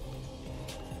unspeakable.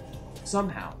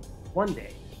 Somehow, one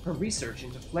day, her research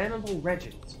into flammable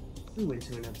regents grew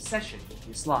into an obsession with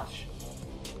Yislach.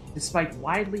 Despite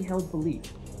widely held belief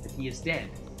that he is dead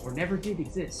or never did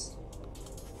exist.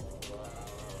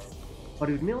 But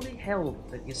Udmilde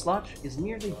held that Yislach is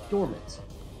merely dormant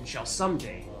and shall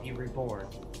someday be reborn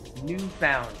with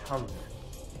newfound hunger.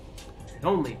 It can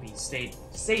only be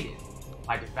sated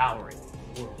by devouring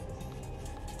the world.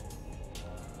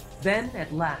 Then,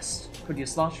 at last, could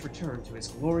Yislach return to his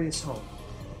glorious home,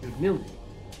 and Udmilde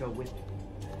go with him.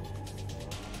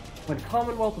 When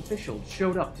Commonwealth officials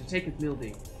showed up to take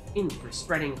Udmilde in for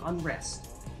spreading unrest,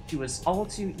 she was all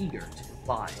too eager to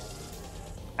comply.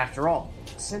 After all,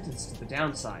 a sentence to the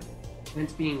downside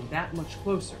meant being that much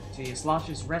closer to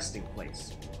Yislach's resting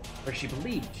place, where she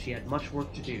believed she had much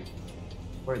work to do,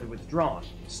 where the Withdrawn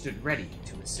stood ready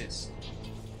to assist.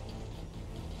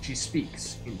 She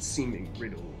speaks in seeming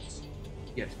riddles,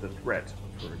 yet the threat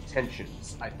of her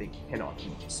intentions, I think, cannot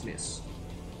be dismissed.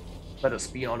 Let us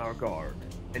be on our guard,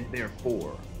 and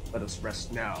therefore, let us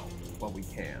rest now while we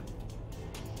can.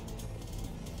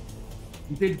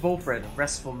 You bid Volfred a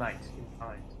restful night in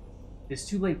kind. It is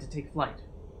too late to take flight,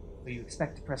 so you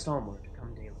expect to press onward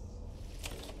come daily.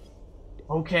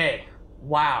 Okay,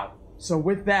 wow. So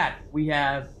with that, we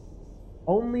have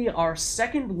only our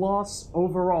second loss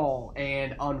overall,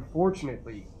 and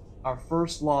unfortunately, our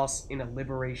first loss in a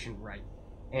liberation rite.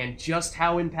 And just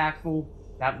how impactful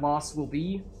that loss will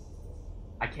be,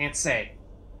 I can't say.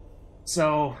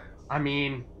 So, I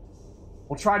mean,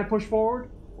 we'll try to push forward.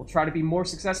 We'll try to be more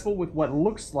successful with what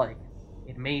looks like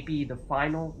it may be the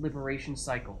final liberation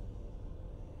cycle.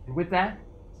 And with that,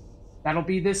 that'll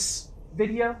be this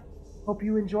video. Hope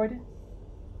you enjoyed it.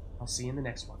 I'll see you in the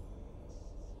next one.